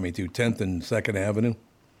closed that on me too, 10th and 2nd Avenue.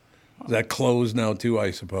 Is that closed now too, I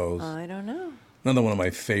suppose? I don't know. Another one of my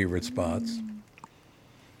favorite spots.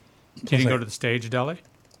 You didn't go to the Stage Deli?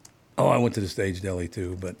 Oh, I went to the Stage Deli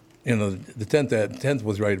too, but the 10th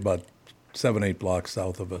was right about 7-8 blocks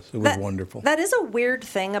south of us. It was wonderful. That is a weird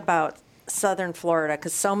thing about Southern Florida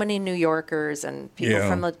because so many New Yorkers and people Yeah,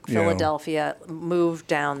 from yeah. Philadelphia moved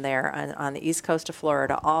down there on the east coast of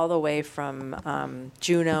Florida, all the way from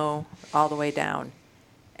Juneau all the way down.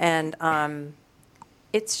 And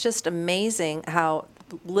it's just amazing how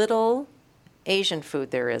little Asian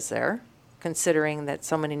food there is there, considering that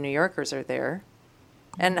so many New Yorkers are there,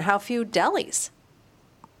 and how few delis.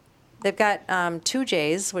 They've got 2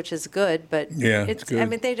 J's, which is good, but Yeah, it's I good.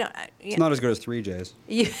 mean, they don't. It's not as good as 3 J's.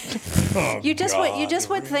 You, Oh, you just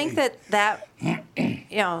would think that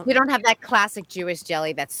We don't have that classic Jewish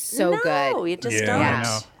jelly that's so good. No, you just Yeah. don't.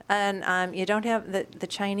 I know. And you don't have the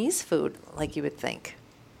Chinese food like you would think.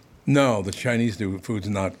 No, the Chinese food's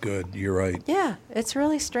not good. You're right. Yeah, it's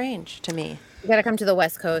really strange to me. You got to come to the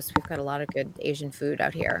West Coast. We've got a lot of good Asian food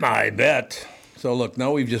out here. I bet. So look,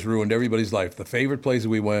 now we've just ruined everybody's life. The favorite places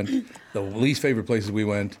we went, the least favorite places we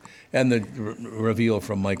went, and the reveal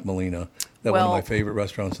from Mike Molina that one of Well- my favorite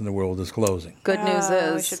restaurants in the world is closing. Good news We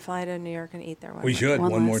is should fly to New York and eat there. We should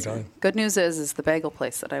one more last time. Good news is the bagel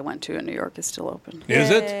place that I went to in New York is still open. Is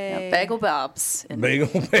it? Yeah, Bagel Bob's in, Bagel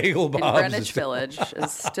in Bob's. Greenwich is still- Village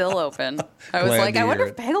is still open. I was Glad like, to I wonder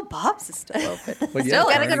hear if it. Bagel Bob's is still open. But yeah, Still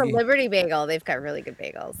You got to go to Carnegie- Liberty Bagel. They've got really good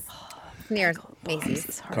bagels. near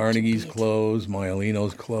Macy's. Carnegie's closed.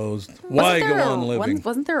 Myelino's closed. Why go on living?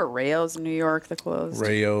 Wasn't there a Rayo's in New York that closed?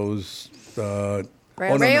 Rayo's.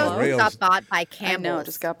 Rayo's got bought by Campbell's. I know, it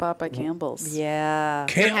just got bought by Campbell's. Yeah.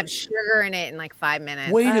 It's gonna have sugar in it in like 5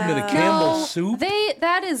 minutes. Wait a minute, Campbell's soup?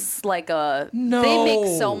 That is like a No. they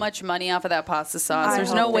make so much money off of that pasta sauce.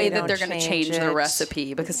 There's no way that they're going to change the it.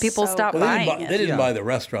 recipe because It's people so stop good. buying it. They didn't buy the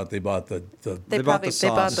restaurant. They bought the They bought the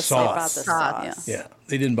sauce. sauce. Yeah. Yeah,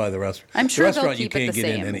 they didn't buy the restaurant. I'm sure the they'll restaurant keep you it can't the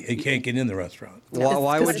get same. in. You can't get in the restaurant.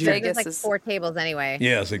 Why would you? There's like 4 tables anyway.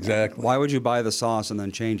 Yes, exactly. Why would you buy the sauce and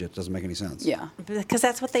then change it? Doesn't make any sense. Yeah, because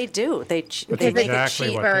that's what they do. They That's make exactly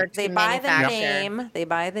it what cheaper. they- They buy the manufacture. name. They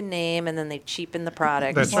buy the name, and then they cheapen the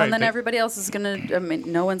product. That's well, right. and then They- everybody else is going to. I mean,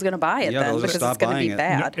 no one's going to buy it Yeah, then they'll just because it's stop going to be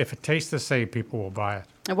buying it. bad. If it tastes the same, people will buy it.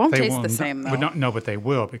 It won't They taste will the not- same, but though. No, but they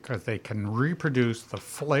will because they can reproduce the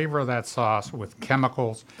flavor of that sauce with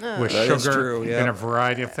chemicals, with That is sugar, true, yeah. and a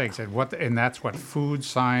variety of things. And that's what food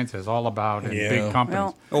science is all about in Yeah. big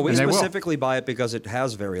companies. Well, we And they will. specifically buy it because it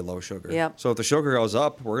has very low sugar. Yep. So if the sugar goes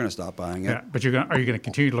up, we're going to stop buying it. Yeah, but are you going to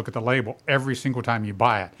continue to look at the label every single time you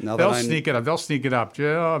buy it? Now that They'll I'm- sneak it up. They'll sneak it up,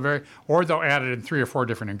 or they'll add it in 3 or 4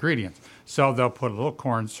 different ingredients. So they'll put a little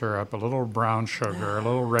corn syrup, a little brown sugar, a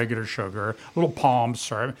little regular sugar, a little palm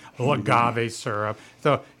syrup, a little agave syrup.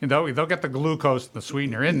 So they'll get the glucose and the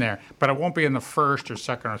sweetener in there, but it won't be in the first or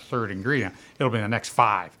second or third ingredient. It'll be in the next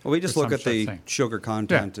 5. Well, we just or look some at the such thing. sugar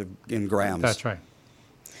content in grams. That's right.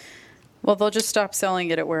 Well, they'll just stop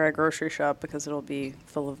selling it at where I grocery shop because it'll be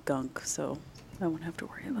full of gunk. So I won't have to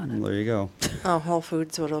worry about it. Well, there you go. Oh, Whole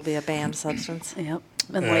Foods, so it'll be a banned substance. Yep.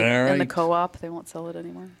 And All like in the right. co-op, they won't sell it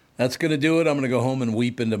anymore. That's going to do it. I'm going to go home and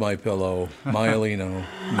weep into my pillow. Myelino.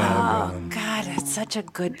 Now gone. God, it's such a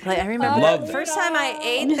good place. I remember Love the that. first time I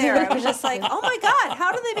ate there, I was just like, oh my God,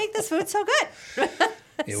 how do they make this food so good?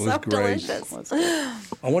 It was so great. delicious.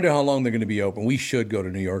 I wonder how long they're going to be open. We should go to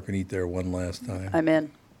New York and eat there one last time. I'm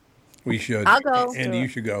in. We should. I'll go. Andy, you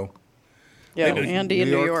should go. Yeah, Andy Andy in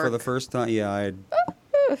New York. for the first time. Yeah, I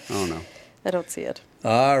don't know. I don't see it.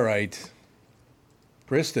 All right.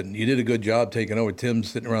 Kristen, you did a good job taking over. Tim's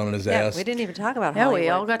sitting around on his Yeah, ass. we didn't even talk about Yeah, Hollywood. we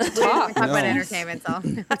all got to We didn't talk. talk about No. entertainment, so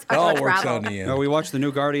we'll talk It all about works travel. on the end. No, we watched the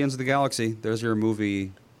new Guardians of the Galaxy. There's your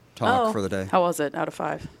movie talk Oh. for the day. How was it out of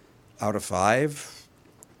 5? Out of 5,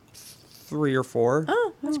 3 or 4.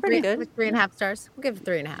 Oh, that's pretty good. 3.5 stars. We'll give it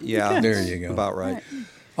 3.5. Yeah, There you go. about right.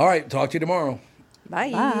 All right. Talk to you tomorrow.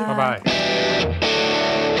 Bye. Bye-bye.